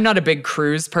 I'm not a big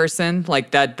cruise person.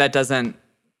 Like that doesn't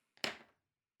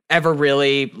ever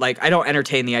really I don't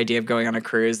entertain the idea of going on a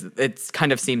cruise. It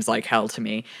kind of seems like hell to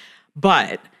me.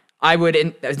 But I would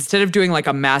instead of doing like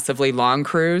a massively long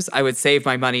cruise, I would save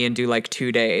my money and do like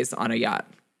 2 days on a yacht.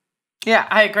 Yeah,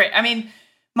 I agree. I mean,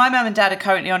 my mum and dad are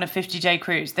currently on a 50-day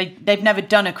cruise. They've never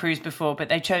done a cruise before, but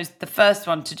they chose the first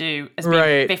one to do as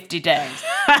being 50 days.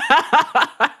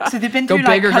 So they've been through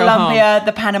like Colombia,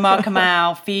 the Panama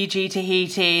Canal, Fiji,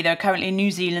 Tahiti. They're currently in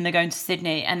New Zealand. They're going to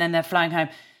Sydney, and then they're flying home.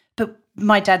 But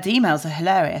my dad's emails are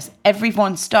hilarious.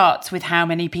 Everyone starts with how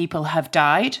many people have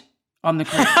died on the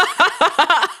cruise.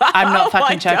 I'm not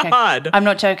fucking joking. God. I'm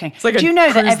not joking. Like do you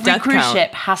know that every cruise count.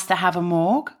 ship has to have a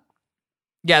morgue?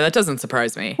 Yeah, that doesn't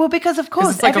surprise me. Well, because of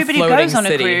course, like everybody goes on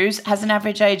a cruise, has an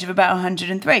average age of about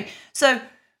 103. So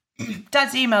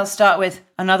Dad's emails start with,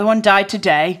 another one died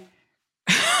today.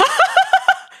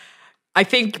 I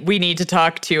think we need to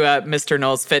talk to Mr.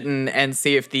 Knowles Fitton and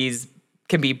see if these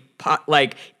can be,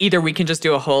 either we can just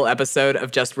do a whole episode of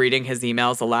just reading his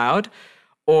emails aloud,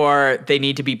 or they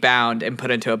need to be bound and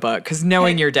put into a book. Because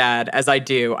knowing your dad, as I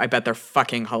do, I bet they're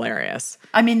fucking hilarious.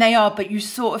 I mean, they are, but you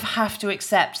sort of have to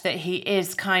accept that he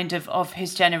is kind of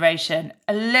his generation.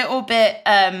 A little bit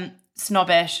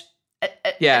snobbish,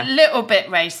 a little bit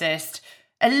racist,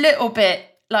 a little bit,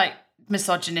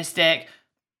 misogynistic,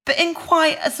 but in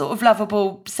quite a sort of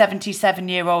lovable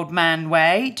 77-year-old man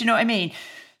way. Do you know what I mean?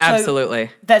 Absolutely.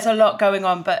 So there's a lot going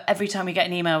on, but every time we get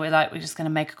an email, we're just going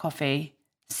to make a coffee,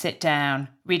 sit down,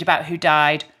 read about who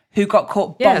died, who got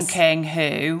caught bonking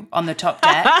who on the top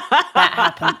deck. That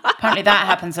happened. Apparently that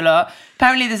happens a lot.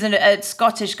 Apparently there's a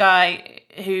Scottish guy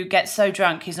who gets so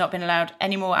drunk he's not been allowed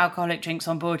any more alcoholic drinks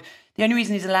on board. The only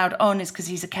reason he's allowed on is because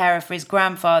he's a carer for his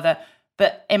grandfather.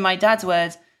 But in my dad's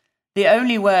words, the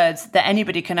only words that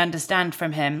anybody can understand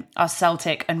from him are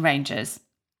Celtic and Rangers.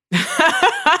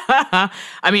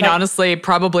 I mean, honestly,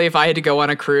 probably if I had to go on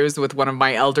a cruise with one of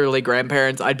my elderly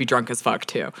grandparents, I'd be drunk as fuck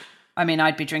too. I mean,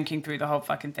 I'd be drinking through the whole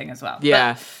fucking thing as well.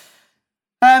 Yeah.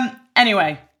 But,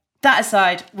 anyway, that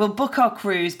aside, we'll book our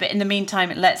cruise, but in the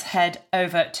meantime, let's head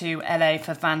over to LA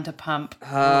for Vanderpump.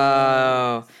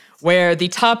 Oh, where the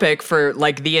topic for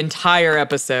the entire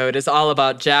episode is all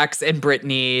about Jax and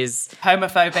Brittany's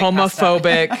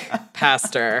homophobic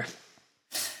pastor.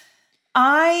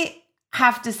 I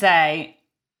have to say,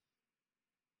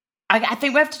 I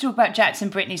think we have to talk about Jax and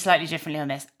Brittany slightly differently on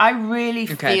this. I really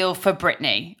feel for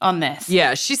Brittany on this.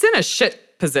 Yeah, she's in a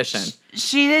shit position.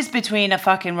 She is between a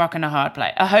fucking rock and a hard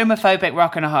place, a homophobic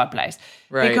rock and a hard place.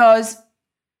 Right. Because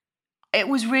it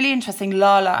was really interesting.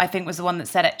 Lala, I think, was the one that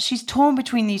said it. She's torn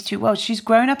between these two worlds. She's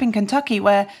grown up in Kentucky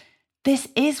where this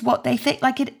is what they think.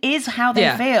 Like, it is how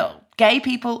they feel. Gay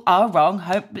people are wrong.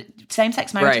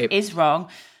 Same-sex marriage is wrong.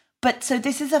 But so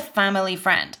this is a family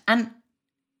friend. And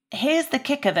here's the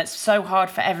kicker that's so hard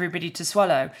for everybody to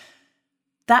swallow.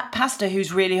 That pastor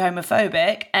who's really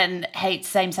homophobic and hates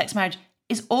same-sex marriage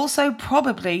is also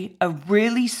probably a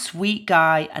really sweet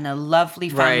guy and a lovely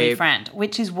family friend,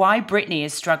 which is why Brittany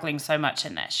is struggling so much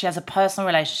in this. She has a personal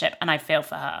relationship, and I feel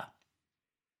for her.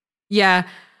 Yeah,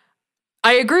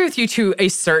 I agree with you to a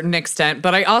certain extent,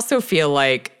 but I also feel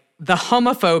like the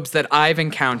homophobes that I've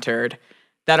encountered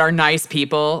that are nice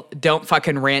people don't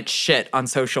fucking rant shit on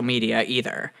social media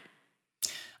either.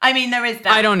 I mean, there is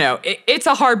that. I don't know. It's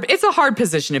a hard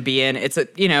position to be in. It's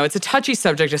a touchy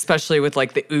subject, especially with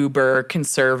like the uber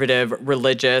conservative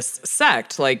religious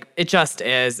sect. Like, it just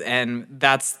is, and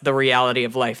that's the reality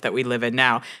of life that we live in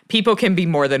now. People can be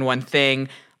more than one thing.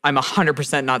 I'm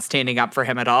 100% not standing up for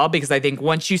him at all, because I think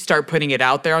once you start putting it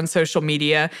out there on social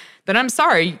media, then I'm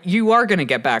sorry, you are going to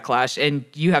get backlash, and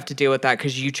you have to deal with that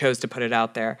because you chose to put it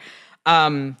out there.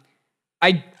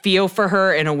 I feel for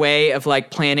her in a way of like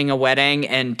planning a wedding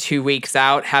and 2 weeks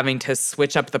out having to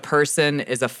switch up the person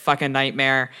is a fucking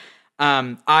nightmare.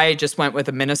 I just went with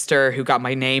a minister who got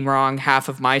my name wrong half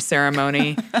of my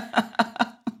ceremony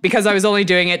because I was only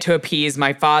doing it to appease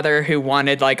my father, who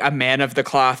wanted like a man of the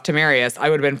cloth to marry us. I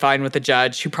would have been fine with the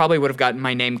judge, who probably would have gotten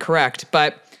my name correct,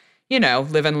 but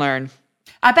live and learn.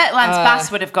 I bet Lance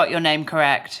Bass would have got your name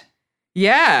correct.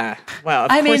 Yeah. Well,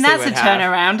 I mean, that's a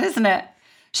turnaround, isn't it?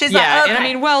 She's like, okay, and I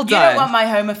mean, well done. You don't want my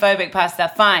homophobic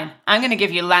pastor. Fine. I'm going to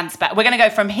give you Lance back. We're going to go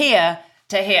from here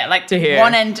to here, like to here.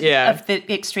 One end of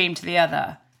the extreme to the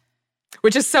other.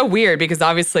 Which is so weird because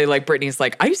obviously, like, Brittany's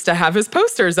like, I used to have his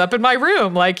posters up in my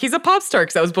room. Like, he's a pop star,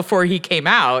 because that was before he came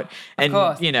out. And,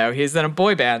 he's in a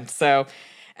boy band. So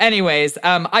anyways,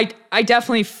 I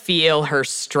definitely feel her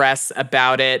stress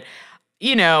about it.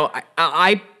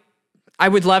 I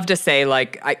would love to say,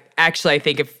 like, I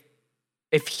think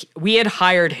if we had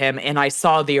hired him and I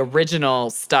saw the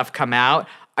original stuff come out,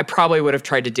 I probably would have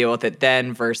tried to deal with it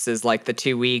then versus like the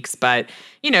 2 weeks. But,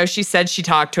 she said she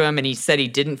talked to him and he said he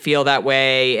didn't feel that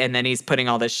way. And then he's putting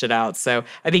all this shit out. So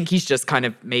I think he's just kind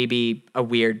of maybe a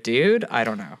weird dude. I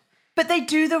don't know. But they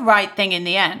do the right thing in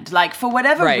the end. Like, for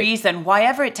whatever reason,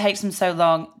 whyever it takes them so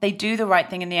long, they do the right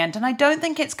thing in the end. And I don't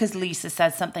think it's because Lisa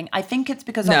says something. I think it's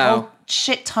because a whole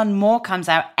shit ton more comes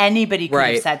out. Anybody could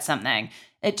have said something.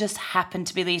 It just happened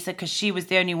to be Lisa because she was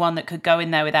the only one that could go in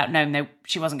there without knowing that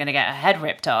she wasn't going to get her head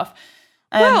ripped off.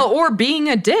 Or being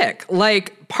a dick.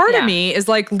 Like, part of me is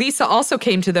like, Lisa also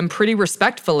came to them pretty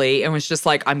respectfully and was just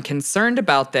like, I'm concerned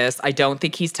about this. I don't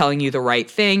think he's telling you the right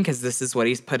thing because this is what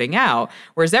he's putting out.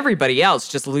 Whereas everybody else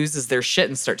just loses their shit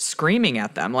and starts screaming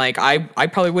at them. Like, I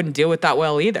probably wouldn't deal with that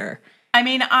well either. I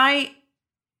mean,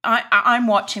 I'm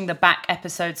watching the back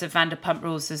episodes of Vanderpump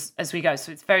Rules as we go,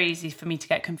 so it's very easy for me to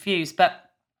get confused. But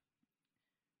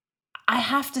I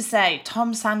have to say,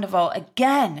 Tom Sandoval,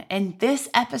 again, in this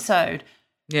episode,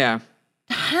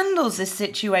 handles this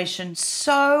situation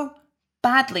so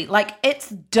badly. Like, it's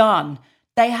done.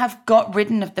 They have got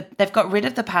rid of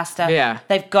the pastor. Yeah.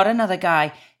 They've got another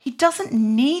guy. He doesn't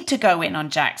need to go in on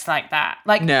Jax like that.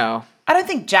 Like, no. I don't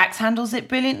think Jax handles it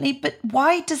brilliantly, but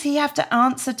why does he have to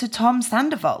answer to Tom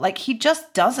Sandoval? Like, he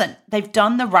just doesn't. They've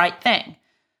done the right thing.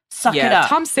 Suck it up.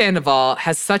 Tom Sandoval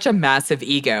has such a massive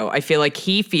ego. I feel like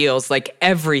he feels like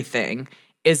everything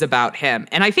is about him.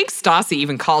 And I think Stassi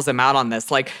even calls him out on this.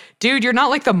 Like, dude, you're not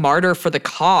like the martyr for the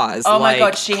cause. Oh my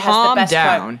God, she has the best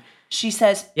quote. She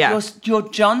says, you're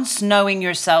Jon Snowing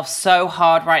yourself so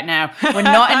hard right now. We're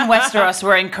not in Westeros,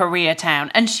 we're in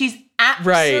Koreatown. And she's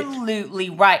absolutely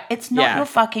right. It's not your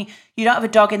fucking, you don't have a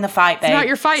dog in the fight, babe. It's not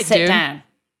your fight, Sit dude. down.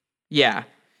 Yeah.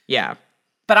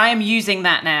 But I am using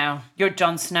that now. You're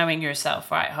Jon Snowing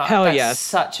yourself right hard. Hell That's yes.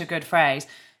 such a good phrase.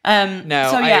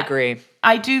 I agree.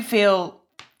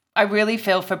 I really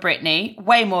feel for Brittany,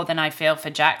 way more than I feel for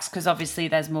Jax, because obviously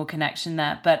there's more connection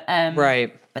there. But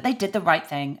But they did the right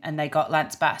thing, and they got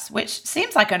Lance Bass, which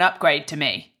seems like an upgrade to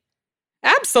me.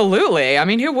 Absolutely. I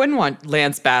mean, who wouldn't want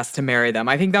Lance Bass to marry them?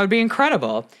 I think that would be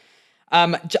incredible.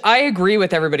 I agree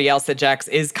with everybody else that Jax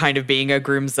is kind of being a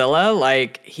groomzilla.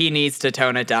 Like, he needs to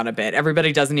tone it down a bit.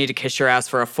 Everybody doesn't need to kiss your ass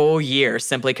for a full year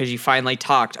simply because you finally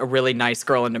talked a really nice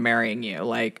girl into marrying you.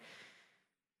 Like,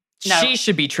 she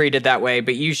should be treated that way,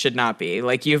 but you should not be.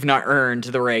 Like, you've not earned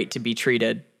the right to be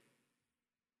treated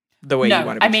the way you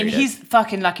want to be treated. He's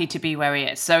fucking lucky to be where he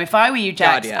is. So if I were you,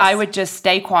 Jax, I would just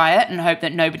stay quiet and hope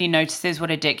that nobody notices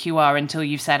what a dick you are until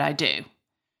you've said I do.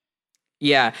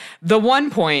 Yeah. The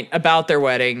one point about their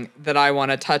wedding that I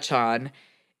want to touch on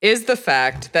is the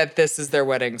fact that this is their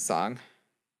wedding song.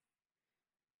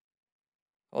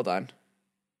 Hold on.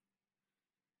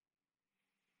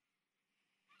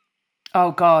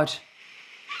 Oh, God.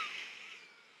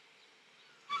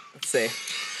 Let's see.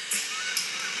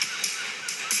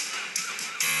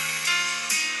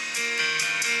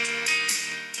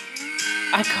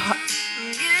 I can't.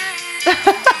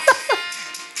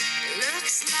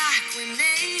 Looks like we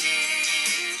made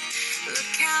it.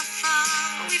 Look how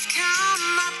far we've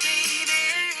come, my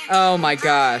baby. Oh my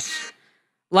gosh.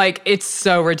 Like, it's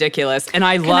so ridiculous. And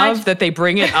I love that they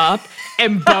bring it up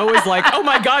and Bo is like, oh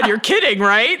my God, you're kidding,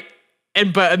 right?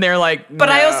 And they're like, But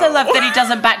no. I also love that he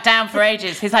doesn't back down for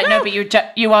ages. He's like, no, but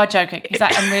you are joking. He's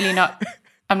like,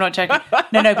 I'm not joking.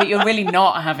 No, but you're really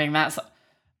not having that.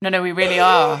 No, we really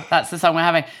are. That's the song we're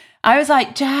having. I was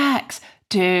like, Jax,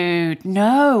 dude,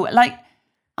 no. Like,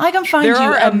 I can find There you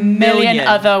are a million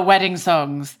other wedding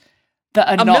songs that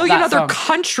are not that song. A million other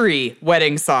country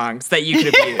wedding songs that you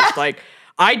could have used. Like,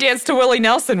 I danced to Willie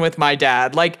Nelson with my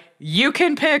dad. Like, you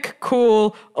can pick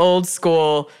cool, old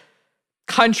school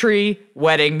country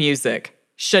wedding music.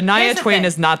 Shania Twain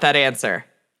is not that answer.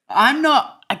 I'm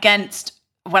not against,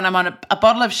 when I'm on a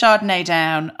bottle of Chardonnay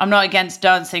down, I'm not against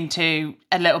dancing to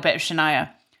a little bit of Shania.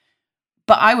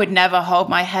 But I would never hold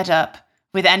my head up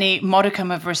with any modicum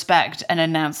of respect and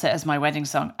announce it as my wedding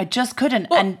song. I just couldn't.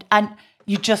 Well, and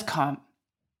you just can't.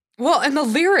 Well, and the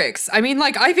lyrics, I mean,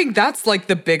 like, I think that's like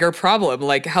the bigger problem,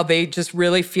 like how they just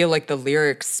really feel like the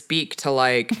lyrics speak to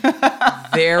like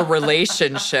their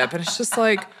relationship. And it's just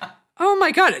like, oh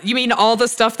my God, you mean all the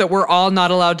stuff that we're all not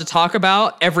allowed to talk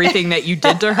about, everything that you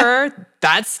did to her,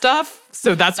 that stuff?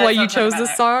 So that's why you chose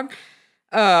this song?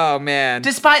 Oh, man.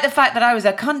 Despite the fact that I was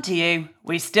a cunt to you,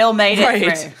 we still made it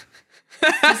through.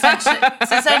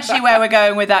 It's essentially where we're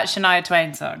going with that Shania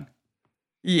Twain song.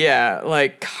 Yeah,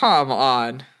 like, come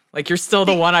on. Like, you're still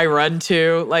the one I run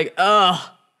to. Like, ugh.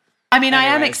 I mean, I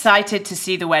am excited to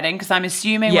see the wedding because I'm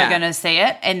assuming we're going to see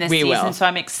it in this season. Will. So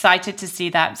I'm excited to see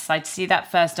that. Excited to see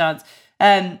that first dance.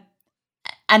 And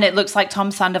it looks like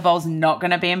Tom Sandoval's not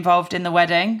going to be involved in the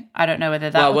wedding. I don't know whether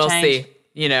that will change. We'll see.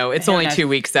 You know, it's only 2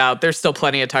 weeks out. There's still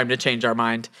plenty of time to change our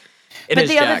mind. But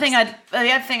the other thing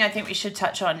I think we should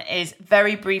touch on is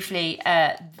very briefly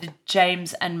the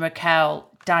James and Raquel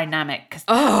dynamic, because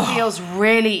that feels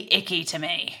really icky to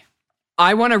me.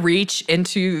 I want to reach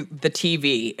into the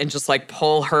TV and just like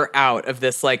pull her out of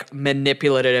this like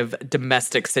manipulative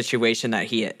domestic situation that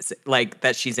he is, like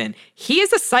that she's in. He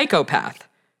is a psychopath.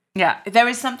 Yeah, there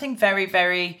is something very,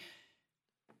 very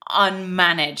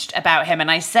unmanaged about him, and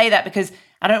I say that because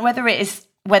I don't know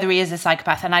whether he is a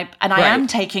psychopath, and I am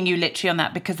taking you literally on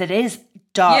that because it is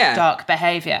dark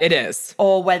behavior. It is,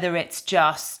 or whether it's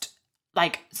just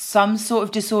like some sort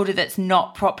of disorder that's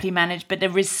not properly managed, but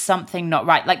there is something not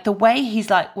right. Like the way he's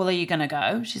like, well, are you going to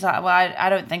go? She's like, well, I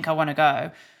don't think I want to go.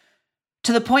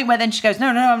 To the point where then she goes, no,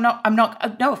 I'm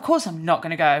not. No, of course I'm not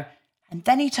going to go. And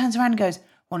then he turns around and goes,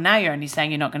 well, now you're only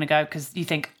saying you're not going to go because you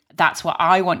think that's what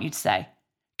I want you to say.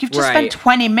 You've just spent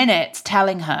 20 minutes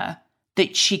telling her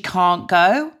that she can't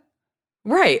go.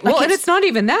 Right. Like, well, and it's not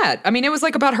even that. I mean, it was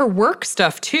like about her work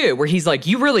stuff too, where he's like,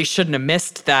 you really shouldn't have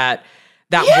missed that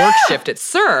work shift at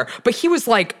Sir. But he was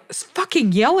like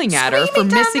fucking yelling at her for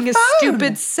missing a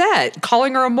stupid set,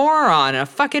 calling her a moron, a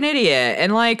fucking idiot.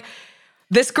 And like,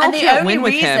 this girl can't win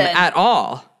with him at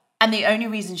all. And the only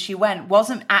reason she went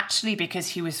wasn't actually because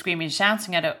he was screaming and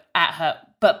shouting at her,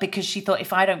 but because she thought,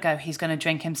 if I don't go, he's going to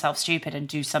drink himself stupid and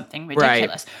do something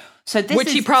ridiculous. Right. So this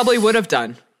Which he probably would have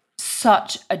done.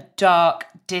 Such a dark,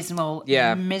 dismal,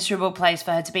 miserable place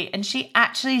for her to be. And she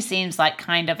actually seems like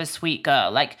kind of a sweet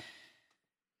girl. Like,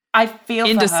 I feel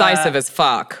indecisive as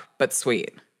fuck, but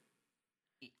sweet.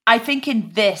 I think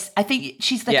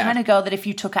she's the kind of girl that if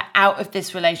you took her out of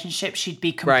this relationship, she'd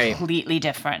be completely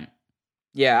different.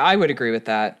 Yeah, I would agree with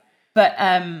that. But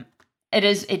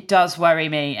it does worry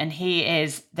me, and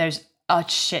there's a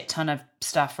shit ton of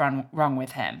stuff wrong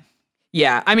with him.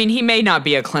 Yeah, I mean, he may not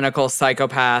be a clinical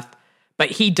psychopath, but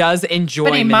he does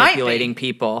enjoy manipulating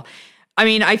people. I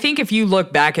mean, I think if you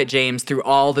look back at James through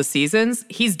all the seasons,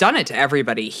 he's done it to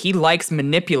everybody. He likes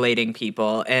manipulating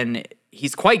people, and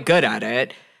he's quite good at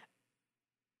it,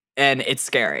 and it's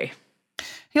scary.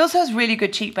 He also has really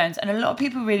good cheekbones, and a lot of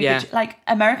people good. Like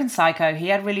American Psycho, he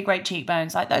had really great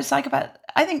cheekbones. Like those psychopaths,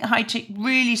 I think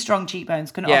really strong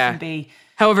cheekbones can often be.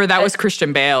 However, that was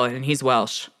Christian Bale, and he's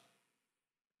Welsh.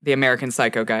 The American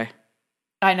Psycho guy.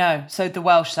 I know. So the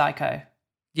Welsh Psycho.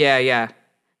 Yeah.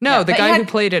 No, the guy who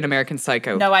played in American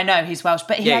Psycho. No, I know he's Welsh,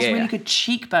 but he has really good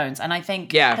cheekbones, and I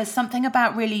think there's something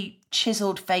about really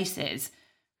chiseled faces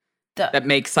that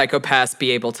make psychopaths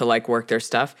be able to like work their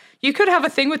stuff. You could have a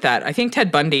thing with that. I think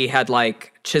Ted Bundy had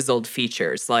like chiseled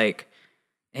features. Like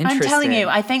Interesting. I'm telling you,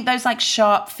 I think those like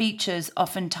sharp features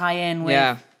often tie in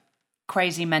with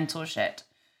crazy mental shit.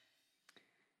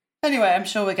 Anyway, I'm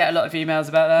sure we'll get a lot of emails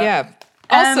about that. Yeah.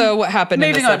 Also, what happened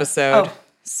in this episode? Oh.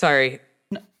 Sorry.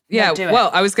 No, well,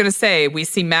 I was going to say, we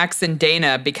see Max and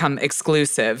Dana become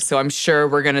exclusive, so I'm sure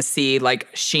we're going to see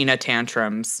like Sheena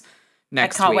tantrums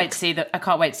next week. I can't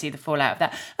wait to see the fallout of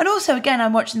that. And also, again,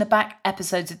 I'm watching the back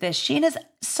episodes of this. Sheena's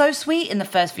so sweet in the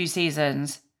first few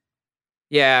seasons.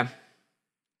 Yeah.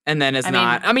 And then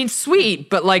not. I mean, sweet,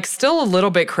 but like still a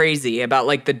little bit crazy about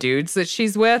like the dudes that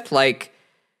she's with. Like,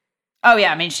 oh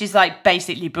yeah, I mean, she's like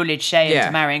basically bullied Shay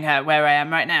into marrying her where I am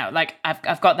right now. Like,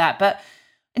 I've got that, but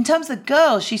in terms of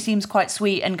girls, she seems quite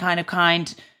sweet and kind of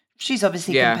kind. She's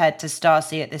obviously compared to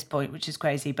Stacy at this point, which is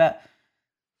crazy, but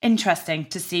interesting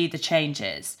to see the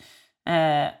changes.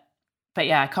 But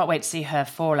yeah, I can't wait to see her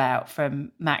fallout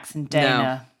from Max and Dana.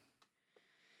 No.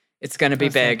 It's going to be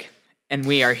big, and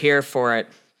we are here for it.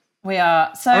 We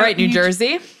are. So, all right, New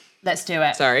Jersey. Let's do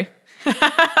it. Sorry.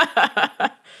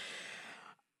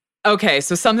 Okay,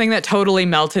 so something that totally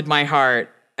melted my heart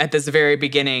at this very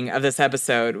beginning of this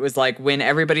episode was like when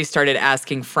everybody started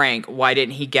asking Frank, why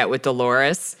didn't he get with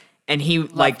Dolores? And he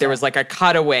there was like a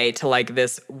cutaway to like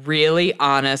this really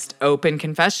honest, open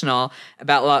confessional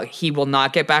about he will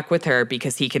not get back with her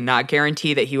because he cannot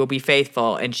guarantee that he will be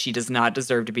faithful and she does not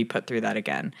deserve to be put through that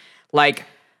again. Like,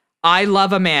 I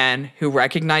love a man who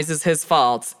recognizes his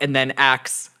faults and then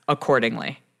acts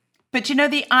accordingly. But you know,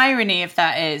 the irony of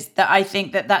that is that I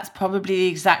think that that's probably the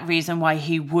exact reason why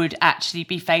he would actually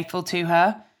be faithful to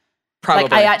her. Probably.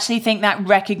 Like, I actually think that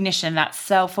recognition, that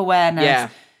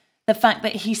self-awareness, the fact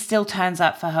that he still turns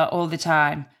up for her all the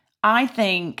time, I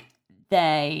think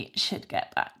they should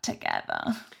get back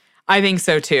together. I think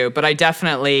so too, but I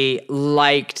definitely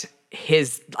liked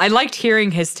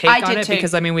hearing his take on it too.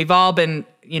 Because, I mean, we've all been,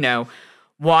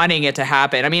 wanting it to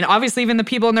happen. I mean, obviously even the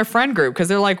people in their friend group, because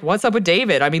they're like, what's up with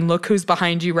David? I mean, look who's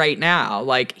behind you right now.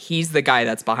 Like, he's the guy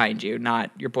that's behind you,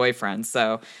 not your boyfriend.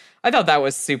 So I thought that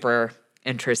was super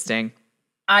interesting.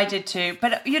 I did too.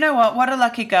 But you know what? What a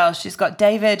lucky girl. She's got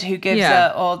David who gives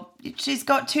her, or she's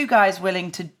got two guys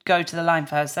willing to go to the line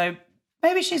for her. So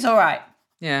maybe she's all right.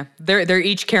 Yeah. They're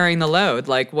each carrying the load.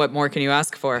 Like, what more can you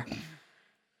ask for?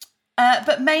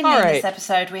 But mainly in this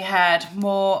episode, we had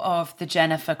more of the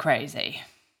Jennifer crazy.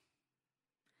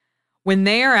 When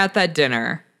they are at that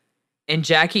dinner and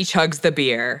Jackie chugs the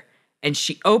beer and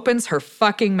she opens her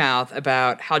fucking mouth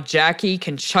about how Jackie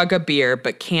can chug a beer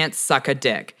but can't suck a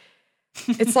dick.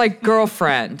 It's like,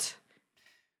 girlfriend.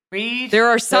 There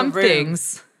are some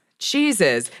things,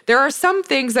 there are some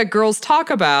things that girls talk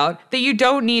about that you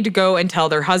don't need to go and tell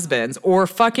their husbands or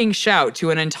fucking shout to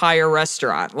an entire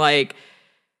restaurant. Like,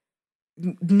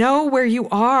 know where you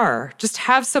are. Just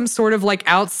have some sort of like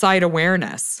outside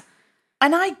awareness.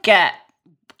 And I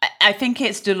think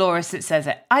it's Dolores that says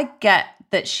it. I get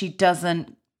that she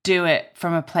doesn't do it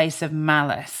from a place of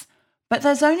malice. But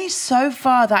there's only so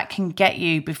far that can get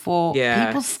you before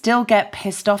people still get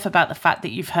pissed off about the fact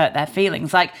that you've hurt their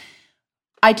feelings. Like,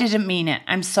 I didn't mean it.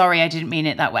 I'm sorry, I didn't mean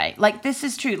it that way. Like, this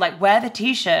is true. Like, wear the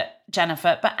t-shirt,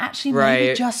 Jennifer, but actually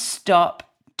maybe just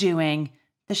stop doing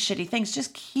the shitty things.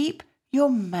 Just keep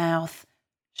your mouth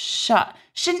shut.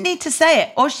 Shouldn't need to say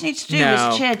it. All she needs to do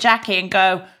is cheer Jackie and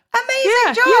go,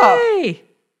 amazing job. Yay.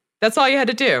 That's all you had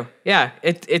to do. Yeah,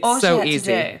 it's all so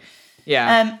easy.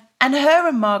 Yeah. And her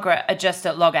and Margaret are just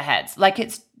at loggerheads. Like,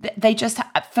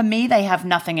 for me, they have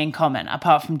nothing in common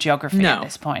apart from geography at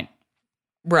this point.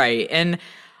 Right. And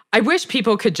I wish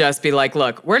people could just be like,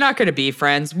 look, we're not going to be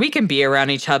friends. We can be around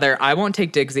each other. I won't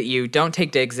take digs at you. Don't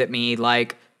take digs at me.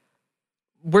 Like,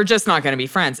 we're just not going to be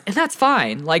friends. And that's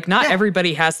fine. Like, not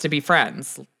everybody has to be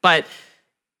friends. But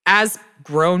as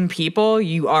grown people,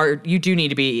 you do need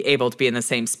to be able to be in the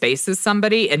same space as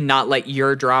somebody and not let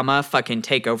your drama fucking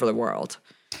take over the world.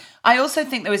 I also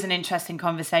think there was an interesting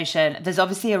conversation. There's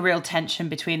obviously a real tension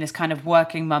between this kind of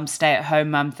working mum,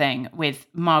 stay-at-home mum thing with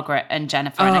Margaret and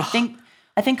Jennifer. And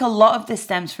I think a lot of this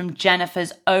stems from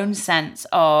Jennifer's own sense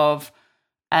of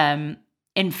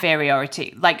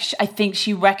inferiority. Like, I think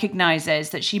she recognizes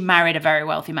that she married a very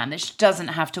wealthy man, that she doesn't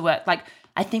have to work. Like,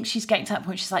 I think she's getting to that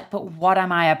point. She's like, but what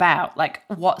am I about? Like,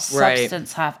 what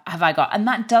substance have I got? And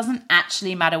that doesn't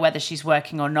actually matter whether she's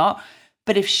working or not.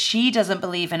 But if she doesn't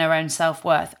believe in her own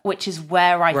self-worth, which is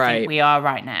where I think we are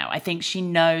right now, I think she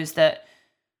knows that,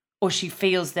 or she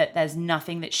feels that there's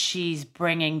nothing that she's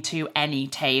bringing to any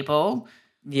table.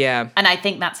 Yeah. And I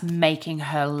think that's making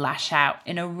her lash out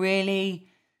in a really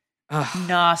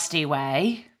nasty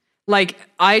way. Like,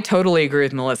 I totally agree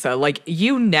with Melissa. Like,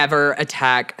 you never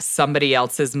attack somebody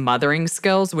else's mothering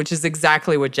skills, which is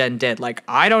exactly what Jen did. Like,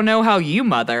 I don't know how you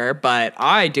mother, but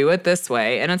I do it this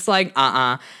way. And it's like,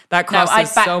 that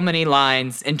crosses so many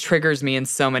lines and triggers me in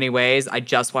so many ways. I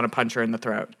just want to punch her in the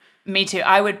throat. Me too.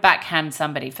 I would backhand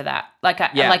somebody for that. Like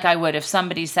I would. If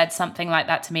somebody said something like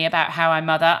that to me about how I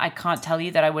mother, I can't tell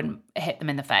you that I wouldn't hit them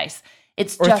in the face.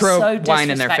 It's or just throw so disrespectful. wine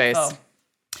in their face.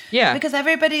 Yeah. Because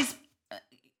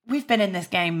we've been in this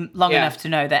game long enough to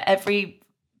know that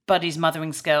everybody's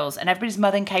mothering skills and everybody's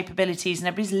mothering capabilities and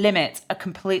everybody's limits are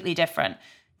completely different.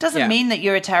 Doesn't mean that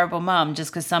you're a terrible mom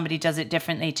just because somebody does it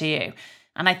differently to you.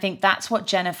 And I think that's what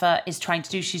Jennifer is trying to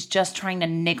do. She's just trying to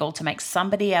niggle to make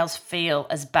somebody else feel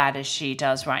as bad as she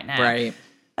does right now. Right.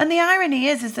 And the irony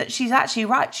is that she's actually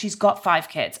right. She's got 5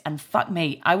 kids. And fuck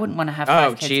me, I wouldn't want to have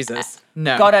 5 kids. Oh, Jesus.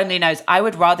 No. God only knows. I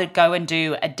would rather go and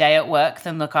do a day at work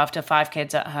than look after 5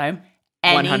 kids at home.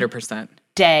 100%.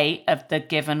 Day of the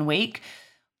given week.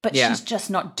 But she's just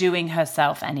not doing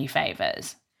herself any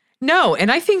favors. No, and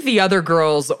I think the other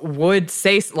girls would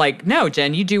say, like, no,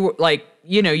 Jen, you do, like,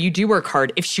 you do work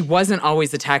hard if she wasn't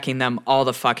always attacking them all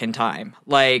the fucking time.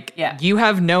 Like, you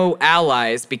have no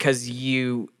allies because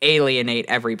you alienate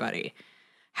everybody.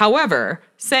 However,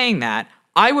 saying that,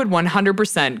 I would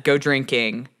 100% go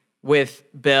drinking with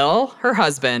Bill, her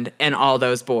husband, and all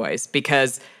those boys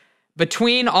because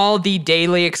between all the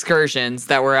daily excursions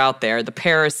that were out there, the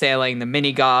parasailing, the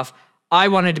mini golf, I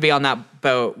wanted to be on that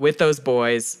boat with those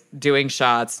boys, doing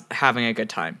shots, having a good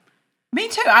time. Me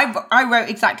too. I wrote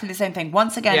exactly the same thing.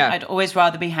 Once again, I'd always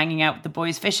rather be hanging out with the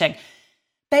boys fishing.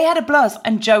 They had a blast,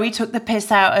 and Joey took the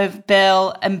piss out of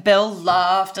Bill, and Bill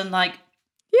laughed, and like,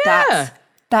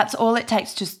 that's all it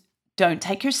takes. Just don't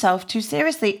take yourself too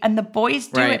seriously. And the boys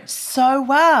do it so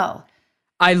well.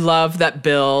 I love that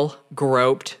Bill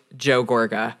groped Joe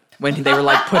Gorga when they were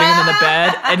like putting him in the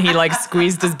bed and he like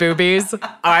squeezed his boobies.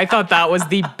 I thought that was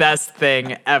the best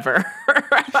thing ever.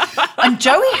 And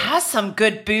Joey has some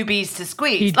good boobies to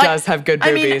squeeze. He does have good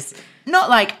boobies. I mean, not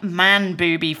like man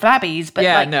booby flabbies, but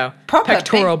proper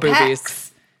pectoral big boobies.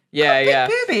 Pecs. Yeah.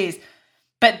 Big boobies.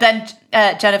 But then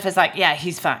Jennifer's like, yeah,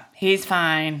 he's fine. He's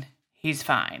fine. He's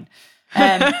fine.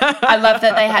 I love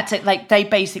that they had to, like, they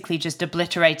basically just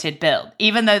obliterated Bill.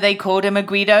 Even though they called him a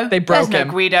Guido, they broke him. There's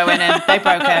no Guido in him. They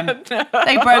broke him.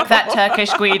 They broke that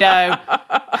Turkish Guido.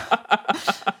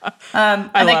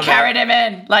 And they carried him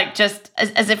in, like, just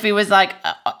as if he was, like,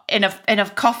 in a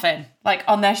coffin, like,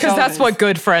 on their shoulders. Because that's what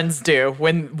good friends do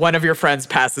when one of your friends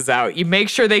passes out. You make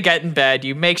sure they get in bed.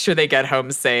 You make sure they get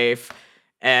home safe.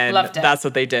 And that's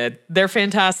what they did. They're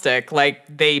fantastic. Like,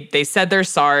 they said their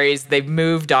sorries. They've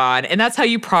moved on. And that's how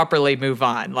you properly move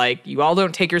on. Like, you all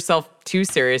don't take yourself too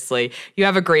seriously. You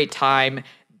have a great time.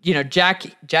 You know,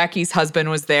 Jackie's husband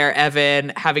was there,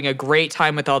 Evan, having a great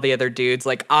time with all the other dudes.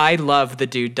 Like, I love the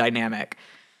dude dynamic.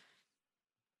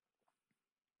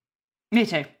 Me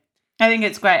too. I think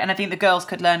it's great. And I think the girls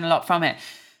could learn a lot from it.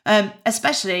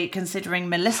 Especially considering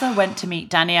Melissa went to meet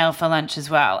Danielle for lunch as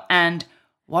well. And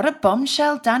what a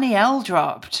bombshell Danielle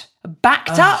dropped.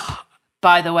 Backed up,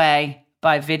 by the way,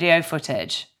 by video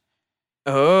footage.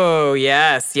 Oh,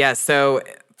 yes. So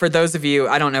for those of you,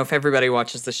 I don't know if everybody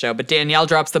watches the show, but Danielle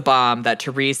drops the bomb that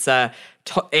Teresa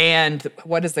and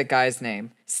what is the guy's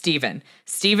name? Steven,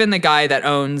 the guy that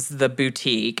owns the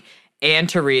boutique, and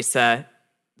Teresa,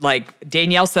 like,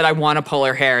 Danielle said, I want to pull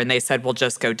her hair. And they said, well,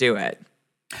 just go do it.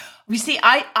 You see,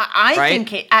 I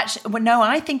think it actually, well, no,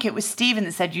 I think it was Steven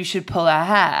that said you should pull her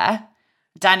hair.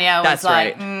 Danielle was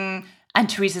like, and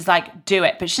Teresa's like, do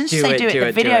it. But she didn't say do it.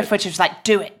 The video footage was like,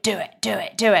 do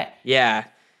it. Yeah.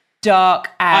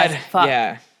 Dark as fuck.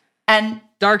 Yeah. And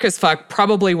dark as fuck.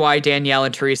 Probably why Danielle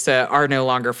and Teresa are no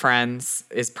longer friends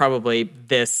is probably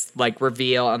this, like,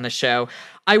 reveal on the show.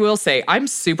 I will say, I'm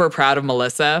super proud of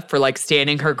Melissa for, like,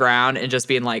 standing her ground and just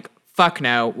being like, fuck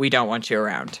no, we don't want you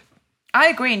around. I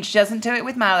agree, and she doesn't do it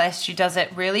with malice. She does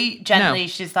it really gently. No.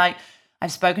 She's like,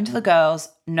 I've spoken to the girls.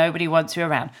 Nobody wants you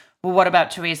around. Well, what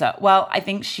about Teresa? Well, I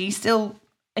think she still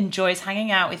enjoys hanging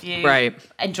out with you. Right.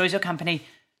 Enjoys your company.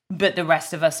 But the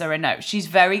rest of us are a no. She's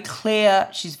very clear.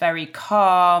 She's very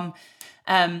calm.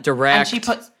 Direct.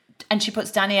 And she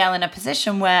puts Danielle in a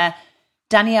position where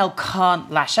Danielle can't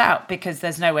lash out because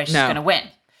there's no way she's going to win.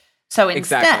 So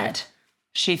instead,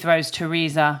 she throws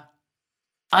Teresa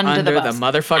under the bus. The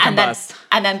motherfucking bus.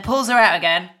 And then pulls her out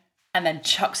again and then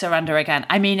chucks her under again.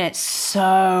 I mean, it's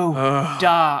so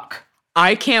dark.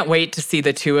 I can't wait to see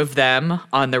the two of them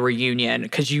on the reunion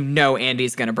because you know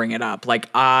Andy's going to bring it up. Like,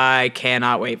 I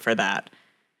cannot wait for that.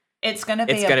 It's going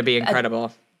to be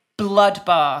incredible.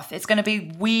 bloodbath. It's going to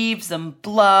be weaves and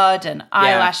blood and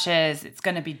eyelashes. It's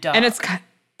going to be dark.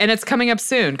 And it's coming up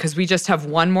soon because we just have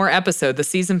one more episode. The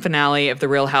season finale of The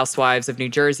Real Housewives of New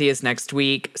Jersey is next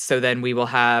week. So then we will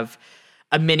have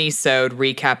a mini-sode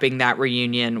recapping that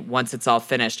reunion once it's all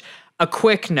finished. A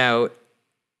quick note,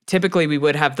 typically we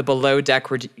would have the Below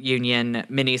Deck reunion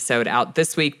mini-sode out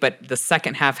this week, but the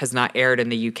second half has not aired in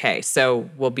the UK. So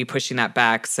we'll be pushing that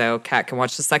back so Kat can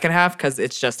watch the second half because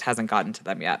it just hasn't gotten to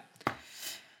them yet.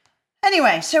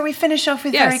 Anyway, shall we finish off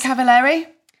with Very Cavalleri?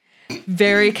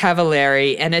 Very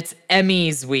Cavalleri, and it's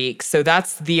Emmys week. So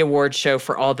that's the award show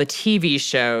for all the TV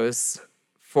shows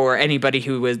for anybody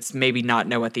who would maybe not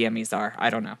know what the Emmys are. I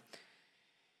don't know.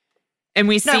 And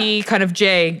we see kind of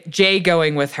Jay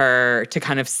going with her to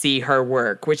kind of see her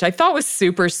work, which I thought was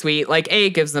super sweet. Like,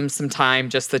 it gives them some time,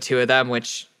 just the two of them,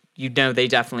 which you know they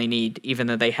definitely need, even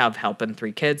though they have help and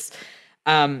 3 kids.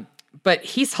 But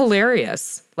he's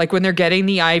hilarious. Like when they're getting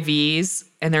the IVs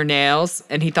and their nails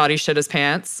and he thought he shit his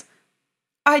pants.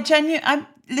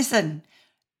 Listen,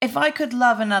 if I could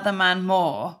love another man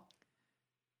more,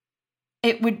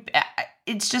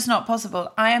 it's just not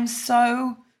possible. I am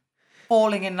so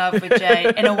falling in love with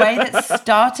Jay in a way that's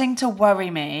starting to worry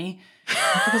me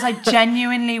because I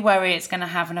genuinely worry it's going to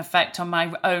have an effect on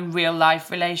my own real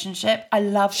life relationship. I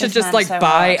love this man so Should just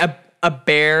buy hard. a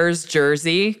Bears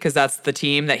jersey because that's the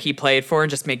team that he played for and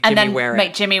just make Jimmy wear it.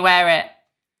 Make Jimmy wear it.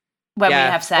 When we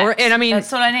have sex.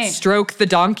 That's all I need. Stroke the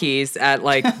donkeys at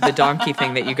like the donkey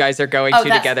thing that you guys are going to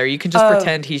together. You can just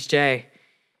pretend he's Jay.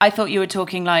 I thought you were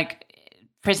talking like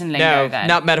prison lingo then.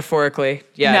 No, not metaphorically.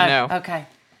 Yeah, no. Okay.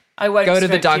 I won't go to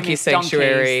the donkey Jimmy's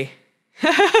sanctuary.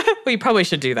 Well, you probably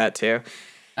should do that too.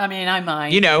 I mean, I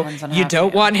might. You know, you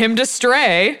don't want him to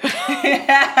stray.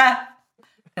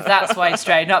 That's why I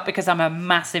stray, not because I'm a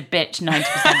massive bitch 90% of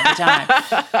the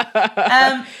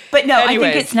time. But no, anyways.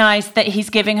 I think it's nice that he's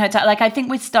giving her time. Like, I think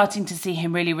we're starting to see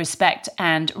him really respect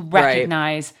and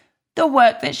recognize the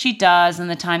work that she does and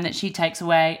the time that she takes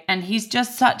away. And he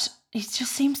just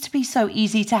seems to be so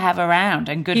easy to have around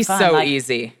and good fun. He's so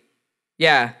easy.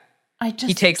 Yeah.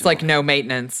 He takes like no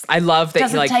maintenance. I love that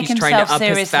he's trying to up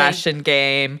his fashion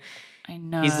game. I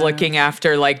know. He's looking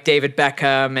after like David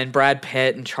Beckham and Brad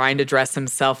Pitt and trying to dress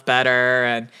himself better.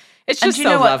 And it's just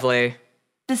so lovely.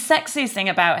 The sexiest thing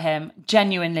about him,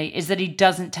 genuinely, is that he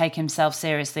doesn't take himself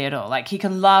seriously at all. Like, he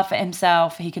can laugh at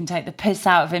himself. He can take the piss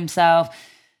out of himself.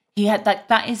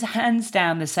 That is hands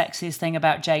down the sexiest thing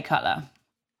about Jay Cutler.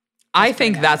 I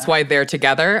think that's why they're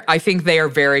together. I think they are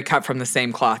very cut from the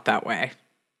same cloth that way.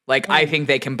 Like, I think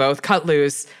they can both cut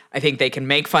loose. I think they can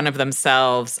make fun of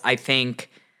themselves. I think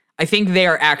they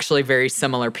are actually very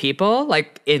similar people,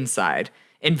 like inside,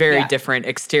 in very different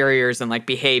exteriors and like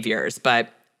behaviors.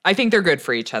 But I think they're good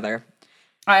for each other.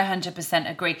 I 100%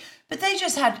 agree. But they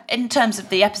just had, in terms of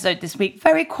the episode this week,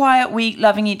 very quiet week,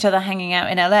 loving each other, hanging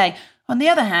out in LA. On the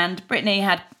other hand, Brittany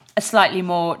had a slightly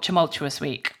more tumultuous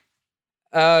week.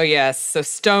 Oh, yes. So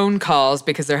Stone calls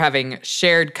because they're having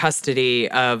shared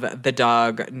custody of the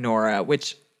dog, Nora,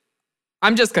 which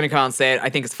I'm just going to call and say it. I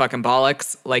think it's fucking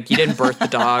bollocks. Like, you didn't birth the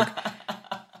dog.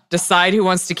 Decide who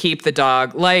wants to keep the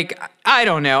dog. Like, I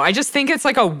don't know. I just think it's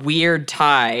like a weird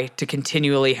tie to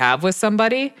continually have with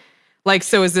somebody. Like,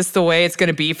 so is this the way it's going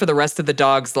to be for the rest of the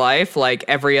dog's life? Like,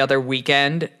 every other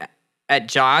weekend at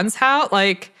John's house?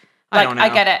 Like, I don't know. I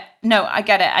get it. No, I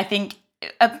get it. I think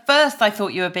at first I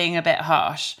thought you were being a bit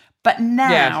harsh. But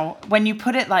now, when you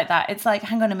put it like that, it's like,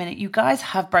 hang on a minute. You guys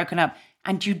have broken up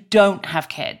and you don't have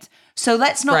kids. So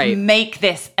let's not make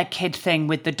this a kid thing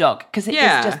with the dog, because it is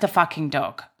just a fucking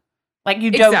dog. Like, you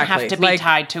don't have to be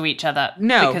tied to each other.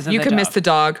 No, because of you the can dog. miss the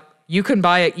dog. You can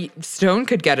buy Stone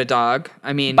could get a dog.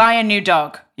 I mean, buy a new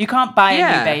dog. You can't buy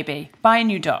a new baby. Buy a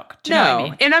new dog. Do you know what I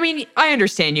mean? And I mean, I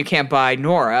understand you can't buy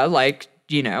Nora. Like,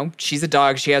 you know, she's a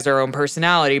dog. She has her own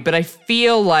personality. But I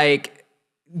feel like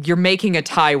you're making a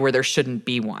tie where there shouldn't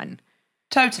be one.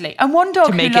 Totally. And one dog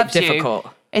to make who loves it difficult.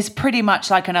 you is pretty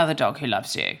much like another dog who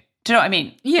loves you. Do you know what I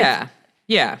mean? Yeah.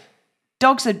 Yeah.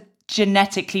 Dogs are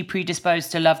genetically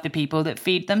predisposed to love the people that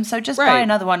feed them. So just buy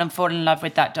another one and fall in love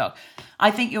with that dog. I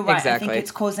think you're right. Exactly. I think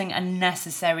it's causing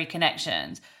unnecessary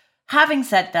connections. Having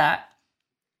said that,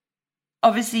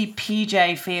 obviously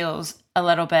PJ feels a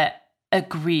little bit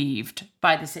aggrieved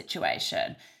by the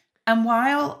situation. And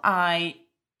while I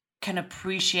can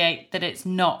appreciate that it's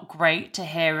not great to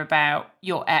hear about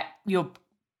your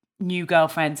new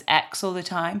girlfriend's ex all the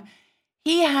time,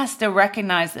 he has to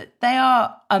recognize that they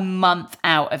are a month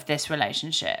out of this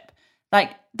relationship.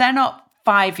 Like, they're not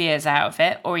 5 years out of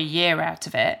it or a year out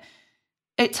of it.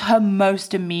 It's her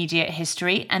most immediate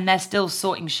history, and they're still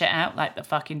sorting shit out like the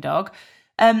fucking dog.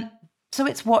 So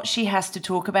it's what she has to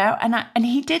talk about. And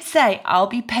he did say, I'll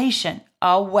be patient.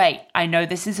 I'll wait. I know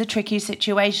this is a tricky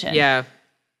situation. Yeah.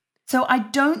 So I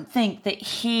don't think that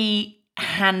he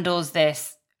handles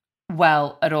this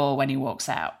well at all when he walks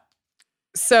out.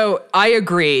 So I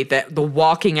agree that the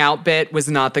walking out bit was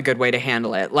not the good way to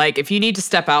handle it. Like, if you need to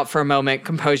step out for a moment,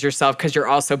 compose yourself, because you're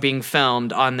also being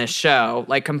filmed on this show.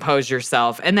 Like, compose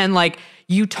yourself. And then, like,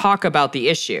 you talk about the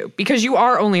issue, because you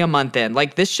are only a month in.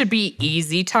 Like, this should be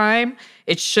easy time.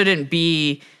 It shouldn't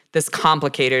be this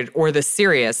complicated or this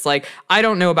serious. Like, I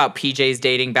don't know about PJ's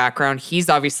dating background. He's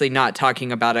obviously not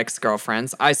talking about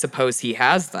ex-girlfriends. I suppose he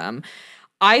has them.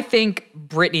 I think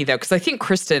Brittany, though, because I think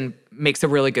Kristen makes a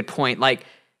really good point. Like,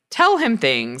 tell him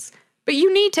things, but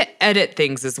you need to edit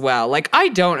things as well. Like, I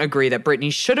don't agree that Brittany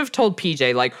should have told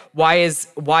PJ, like, why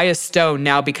is Stone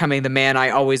now becoming the man I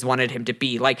always wanted him to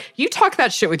be? Like, you talk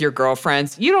that shit with your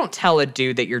girlfriends. You don't tell a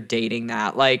dude that you're dating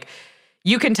that. Like,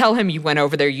 you can tell him you went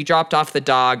over there, you dropped off the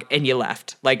dog, and you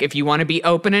left. Like, if you want to be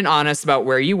open and honest about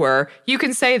where you were, you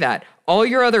can say that. All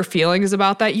your other feelings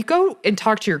about that, you go and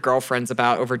talk to your girlfriends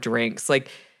about over drinks. Like,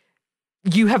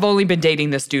 you have only been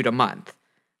dating this dude a month.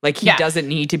 Like, he doesn't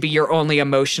need to be your only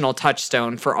emotional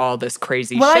touchstone for all this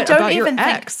crazy shit about your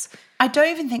ex. I don't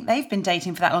even think they've been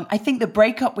dating for that long. I think the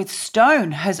breakup with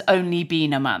Stone has only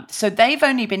been a month. So they've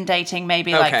only been dating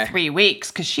maybe like 3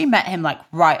 weeks, because she met him like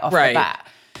right off the bat.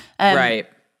 Right.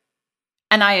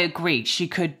 And I agree. She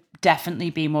could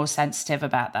definitely be more sensitive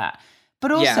about that.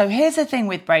 But also, here's the thing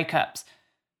with breakups.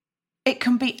 It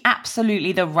can be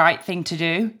absolutely the right thing to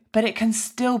do, but it can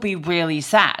still be really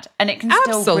sad. And it can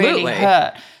still really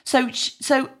hurt. So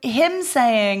him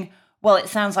saying, well, it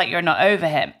sounds like you're not over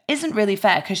him, isn't really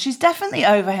fair, because she's definitely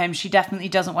over him. She definitely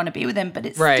doesn't want to be with him,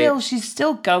 but she's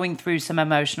still going through some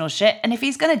emotional shit. And if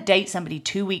he's going to date somebody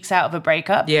 2 weeks out of a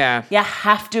breakup, you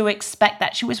have to expect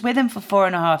that. She was with him for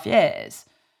 4.5 years.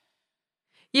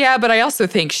 Yeah, but I also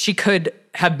think she could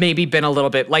have maybe been a little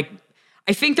bit like,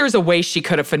 I think there's a way she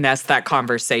could have finessed that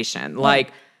conversation.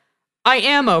 Like, I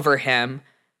am over him,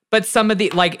 but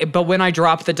but when I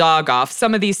drop the dog off,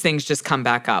 some of these things just come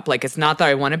back up. Like, it's not that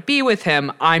I want to be with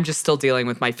him. I'm just still dealing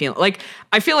with my feelings. Like,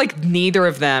 I feel like neither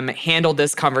of them handled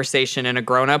this conversation in a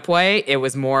grown-up way. It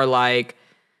was more like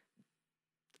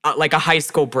a high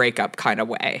school breakup kind of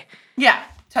way. Yeah,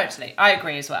 totally. I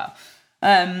agree as well.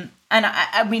 And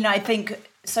I mean, I think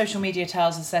social media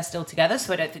tells us they're still together,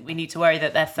 so I don't think we need to worry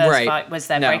that their first fight was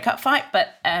their breakup fight.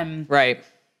 But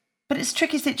but it's a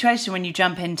tricky situation when you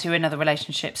jump into another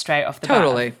relationship straight off the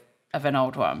bat of an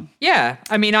old one. Yeah,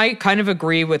 I mean, I kind of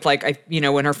agree with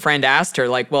when her friend asked her,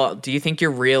 like, well, do you think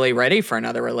you're really ready for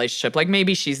another relationship? Like,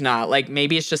 maybe she's not. Like,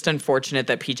 maybe it's just unfortunate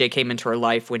that PJ came into her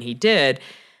life when he did.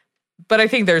 But I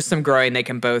think there's some growing they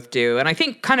can both do. And I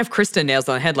think kind of Kristen nails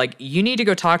on the head. Like, you need to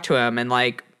go talk to him and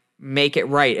like make it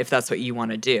right if that's what you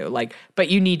want to do. Like, but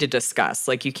you need to discuss.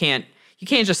 Like, you can't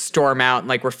just storm out and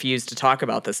like refuse to talk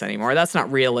about this anymore. That's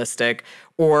not realistic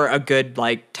or a good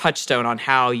like touchstone on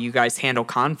how you guys handle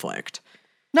conflict.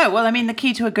 No, well, I mean, the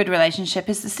key to a good relationship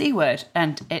is the C word,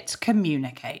 and it's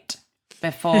communicate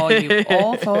before you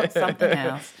all thought something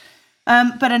else.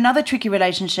 But another tricky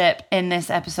relationship in this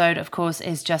episode, of course,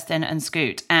 is Justin and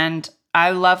Scoot. And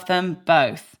I love them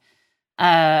both.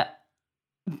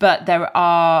 But there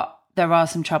are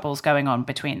some troubles going on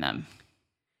between them.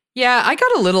 Yeah, I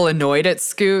got a little annoyed at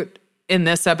Scoot in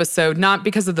this episode, not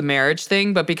because of the marriage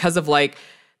thing, but because of like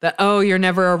oh, you're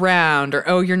never around, or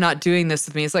oh, you're not doing this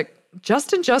with me. It's like,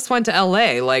 Justin just went to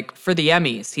LA like for the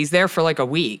Emmys. He's there for like a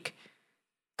week.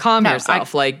 Calm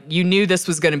yourself. Like, you knew this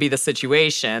was going to be the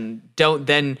situation. Don't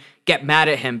then get mad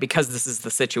at him because this is the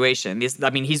situation.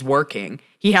 He's working.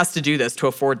 He has to do this to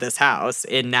afford this house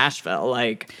in Nashville.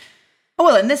 Like,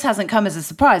 well, and this hasn't come as a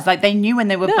surprise. Like, they knew when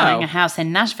they were buying a house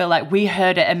in Nashville. Like, we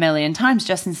heard it a million times.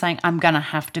 Justin saying, I'm going to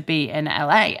have to be in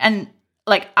LA. And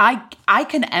like, I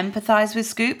can empathize with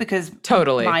Scoot because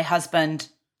my husband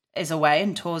is away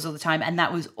and tours all the time. And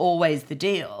that was always the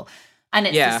deal. And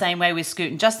it's the same way with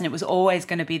Scoot and Justin. It was always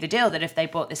going to be the deal that if they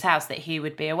bought this house, that he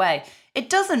would be away. It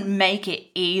doesn't make it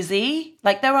easy.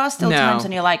 Like, there are still times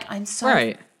when you're like, I'm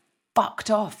so fucked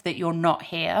off that you're not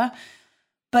here.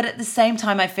 But at the same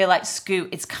time, I feel like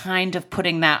Scoot is kind of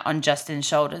putting that on Justin's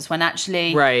shoulders when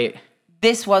actually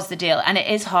this was the deal. And it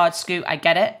is hard, Scoot. I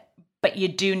get it. But you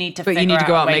do need to figure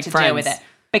out a way to deal with it.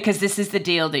 Because this is the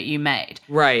deal that you made.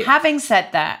 Right. Having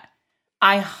said that,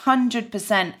 I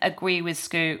 100% agree with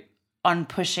Scoot on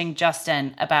pushing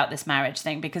Justin about this marriage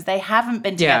thing, because they haven't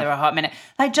been together a hot minute.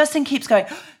 Like, Justin keeps going,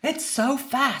 it's so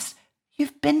fast.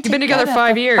 You've been together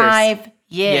 5 years. 5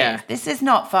 years. Yeah. This is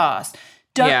not fast.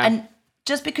 And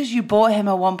just because you bought him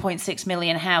a 1.6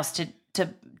 million house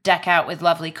to deck out with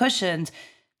lovely cushions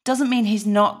doesn't mean he's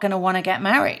not going to want to get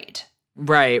married.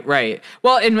 Right.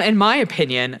 Well, in my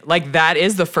opinion, like that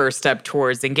is the first step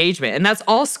towards engagement. And that's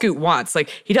all Scoot wants. Like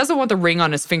he doesn't want the ring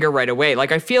on his finger right away.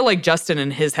 Like I feel like Justin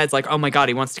in his head's like, oh my God,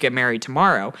 he wants to get married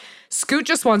tomorrow. Scoot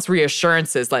just wants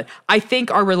reassurances that I think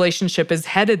our relationship is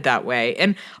headed that way.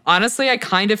 And honestly, I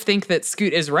kind of think that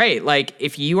Scoot is right. Like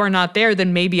if you are not there,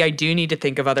 then maybe I do need to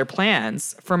think of other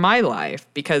plans for my life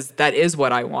because that is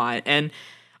what I want. And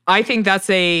I think that's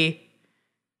a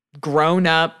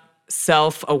grown-up,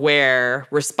 self-aware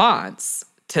response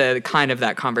to kind of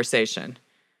that conversation.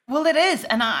 Well, it is,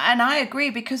 and I agree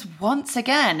because once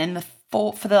again in the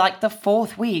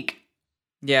fourth week,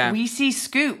 we see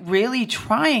Scoot really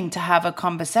trying to have a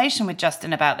conversation with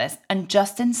Justin about this, and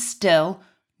Justin's still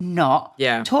not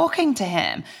talking to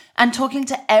him and talking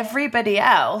to everybody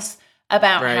else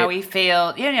about how he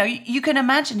feels. You know, you can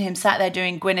imagine him sat there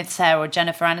doing Gwyneth's hair or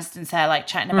Jennifer Aniston's hair, like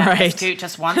chatting about how Scoot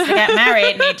just wants to get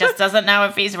married and he just doesn't know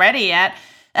if he's ready yet.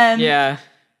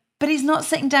 But he's not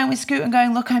sitting down with Scoot and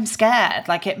going, look, I'm scared.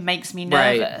 Like, it makes me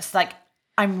nervous. Like,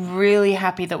 I'm really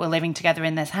happy that we're living together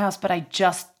in this house, but I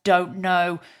just don't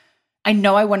know. I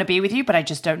know I want to be with you, but I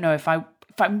just don't know if I'm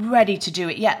ready to do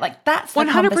it yet. Like, that's the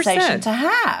 100%. Conversation to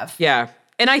have. Yeah.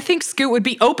 And I think Scoot would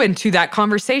be open to that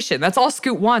conversation. That's all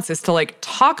Scoot wants is to like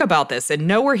talk about this and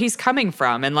know where he's coming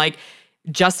from. And like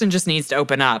Justin just needs to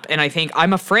open up. And I think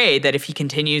I'm afraid that if he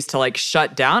continues to like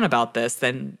shut down about this,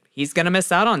 then he's going to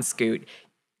miss out on Scoot.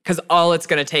 Because all it's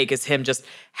going to take is him just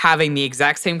having the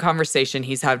exact same conversation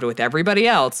he's had with everybody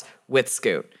else with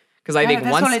Scoot. Because I think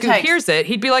once Scoot hears it,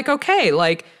 he'd be like, okay,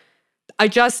 like I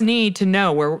just need to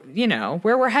know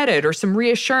where we're headed or some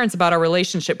reassurance about our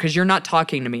relationship because you're not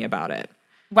talking to me about it.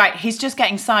 Right, he's just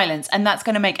getting silence, and that's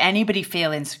going to make anybody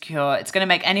feel insecure. It's going to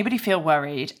make anybody feel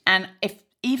worried. And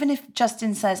even if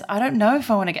Justin says, I don't know if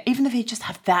I want to even if he just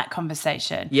have that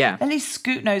conversation, at least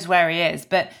Scoot knows where he is.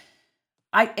 But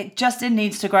Justin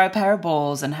needs to grow a pair of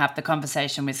balls and have the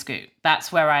conversation with Scoot.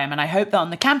 That's where I am, and I hope that on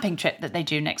the camping trip that they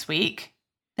do next week,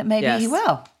 that maybe he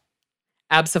will.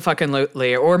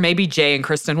 Abso-fucking-lutely. Or maybe Jay and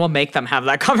Kristen will make them have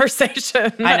that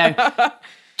conversation. I know.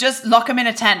 Just lock them in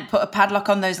a tent, put a padlock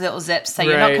on those little zips so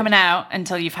you're not coming out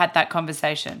until you've had that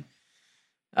conversation.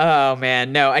 Oh,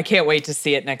 man. No, I can't wait to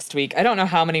see it next week. I don't know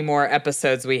how many more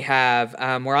episodes we have.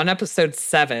 We're on episode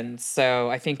 7,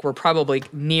 so I think we're probably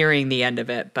nearing the end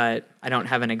of it, but I don't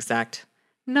have an exact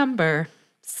number.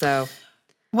 So,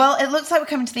 well, it looks like we're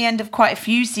coming to the end of quite a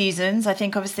few seasons. I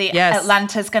think, obviously,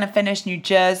 Atlanta's going to finish, New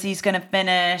Jersey's going to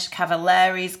finish,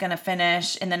 Cavalleri's going to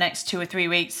finish in the next 2 or 3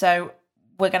 weeks, so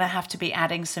we're going to have to be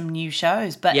adding some new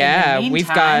shows. But in the meantime, we've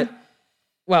got,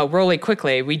 well, really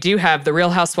quickly, we do have the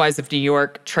Real Housewives of New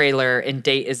York trailer and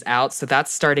date is out. So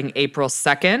that's starting April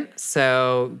 2nd.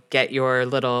 So get your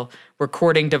little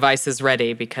recording devices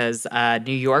ready because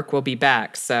New York will be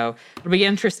back. So it'll be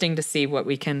interesting to see what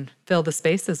we can fill the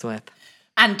spaces with.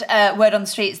 And word on the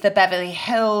street is the Beverly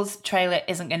Hills trailer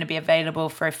isn't going to be available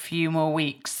for a few more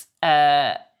weeks.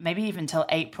 Maybe even till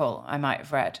April, I might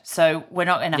have read. So we're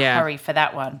not in a hurry for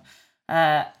that one.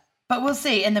 But we'll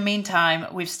see. In the meantime,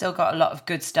 we've still got a lot of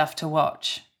good stuff to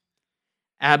watch.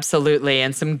 Absolutely.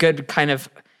 And some good kind of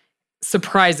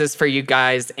surprises for you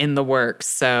guys in the works.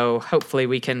 So hopefully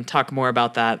we can talk more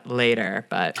about that later.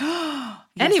 But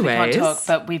anyways. We can't talk,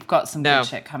 but we've got some good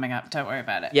shit coming up. Don't worry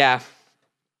about it. Yeah.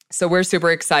 So we're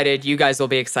super excited. You guys will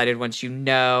be excited once you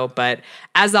know. But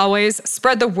as always,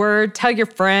 spread the word. Tell your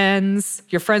friends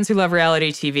who love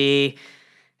reality TV.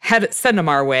 Send them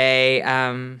our way.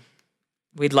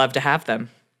 We'd love to have them.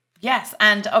 Yes.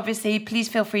 And obviously, please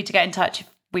feel free to get in touch if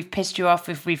we've pissed you off,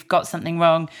 if we've got something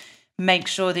wrong. Make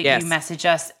sure that you message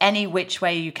us any which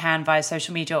way you can via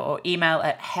social media or email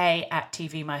at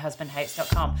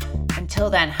hey@tvmyhusbandhates.com. Until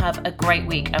then, have a great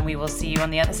week and we will see you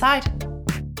on the other side.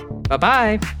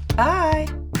 Bye-bye. Bye.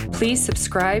 Please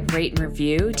subscribe, rate, and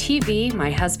review TV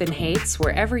My Husband Hates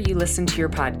wherever you listen to your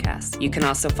podcast. You can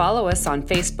also follow us on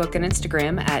Facebook and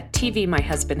Instagram at TV My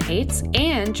Husband Hates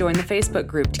and join the Facebook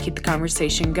group to keep the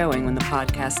conversation going when the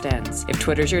podcast ends. If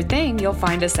Twitter's your thing, you'll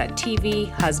find us at TV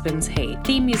Husbands Hate.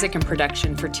 Theme music and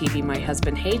production for TV My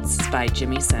Husband Hates is by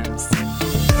Jimmy Sims.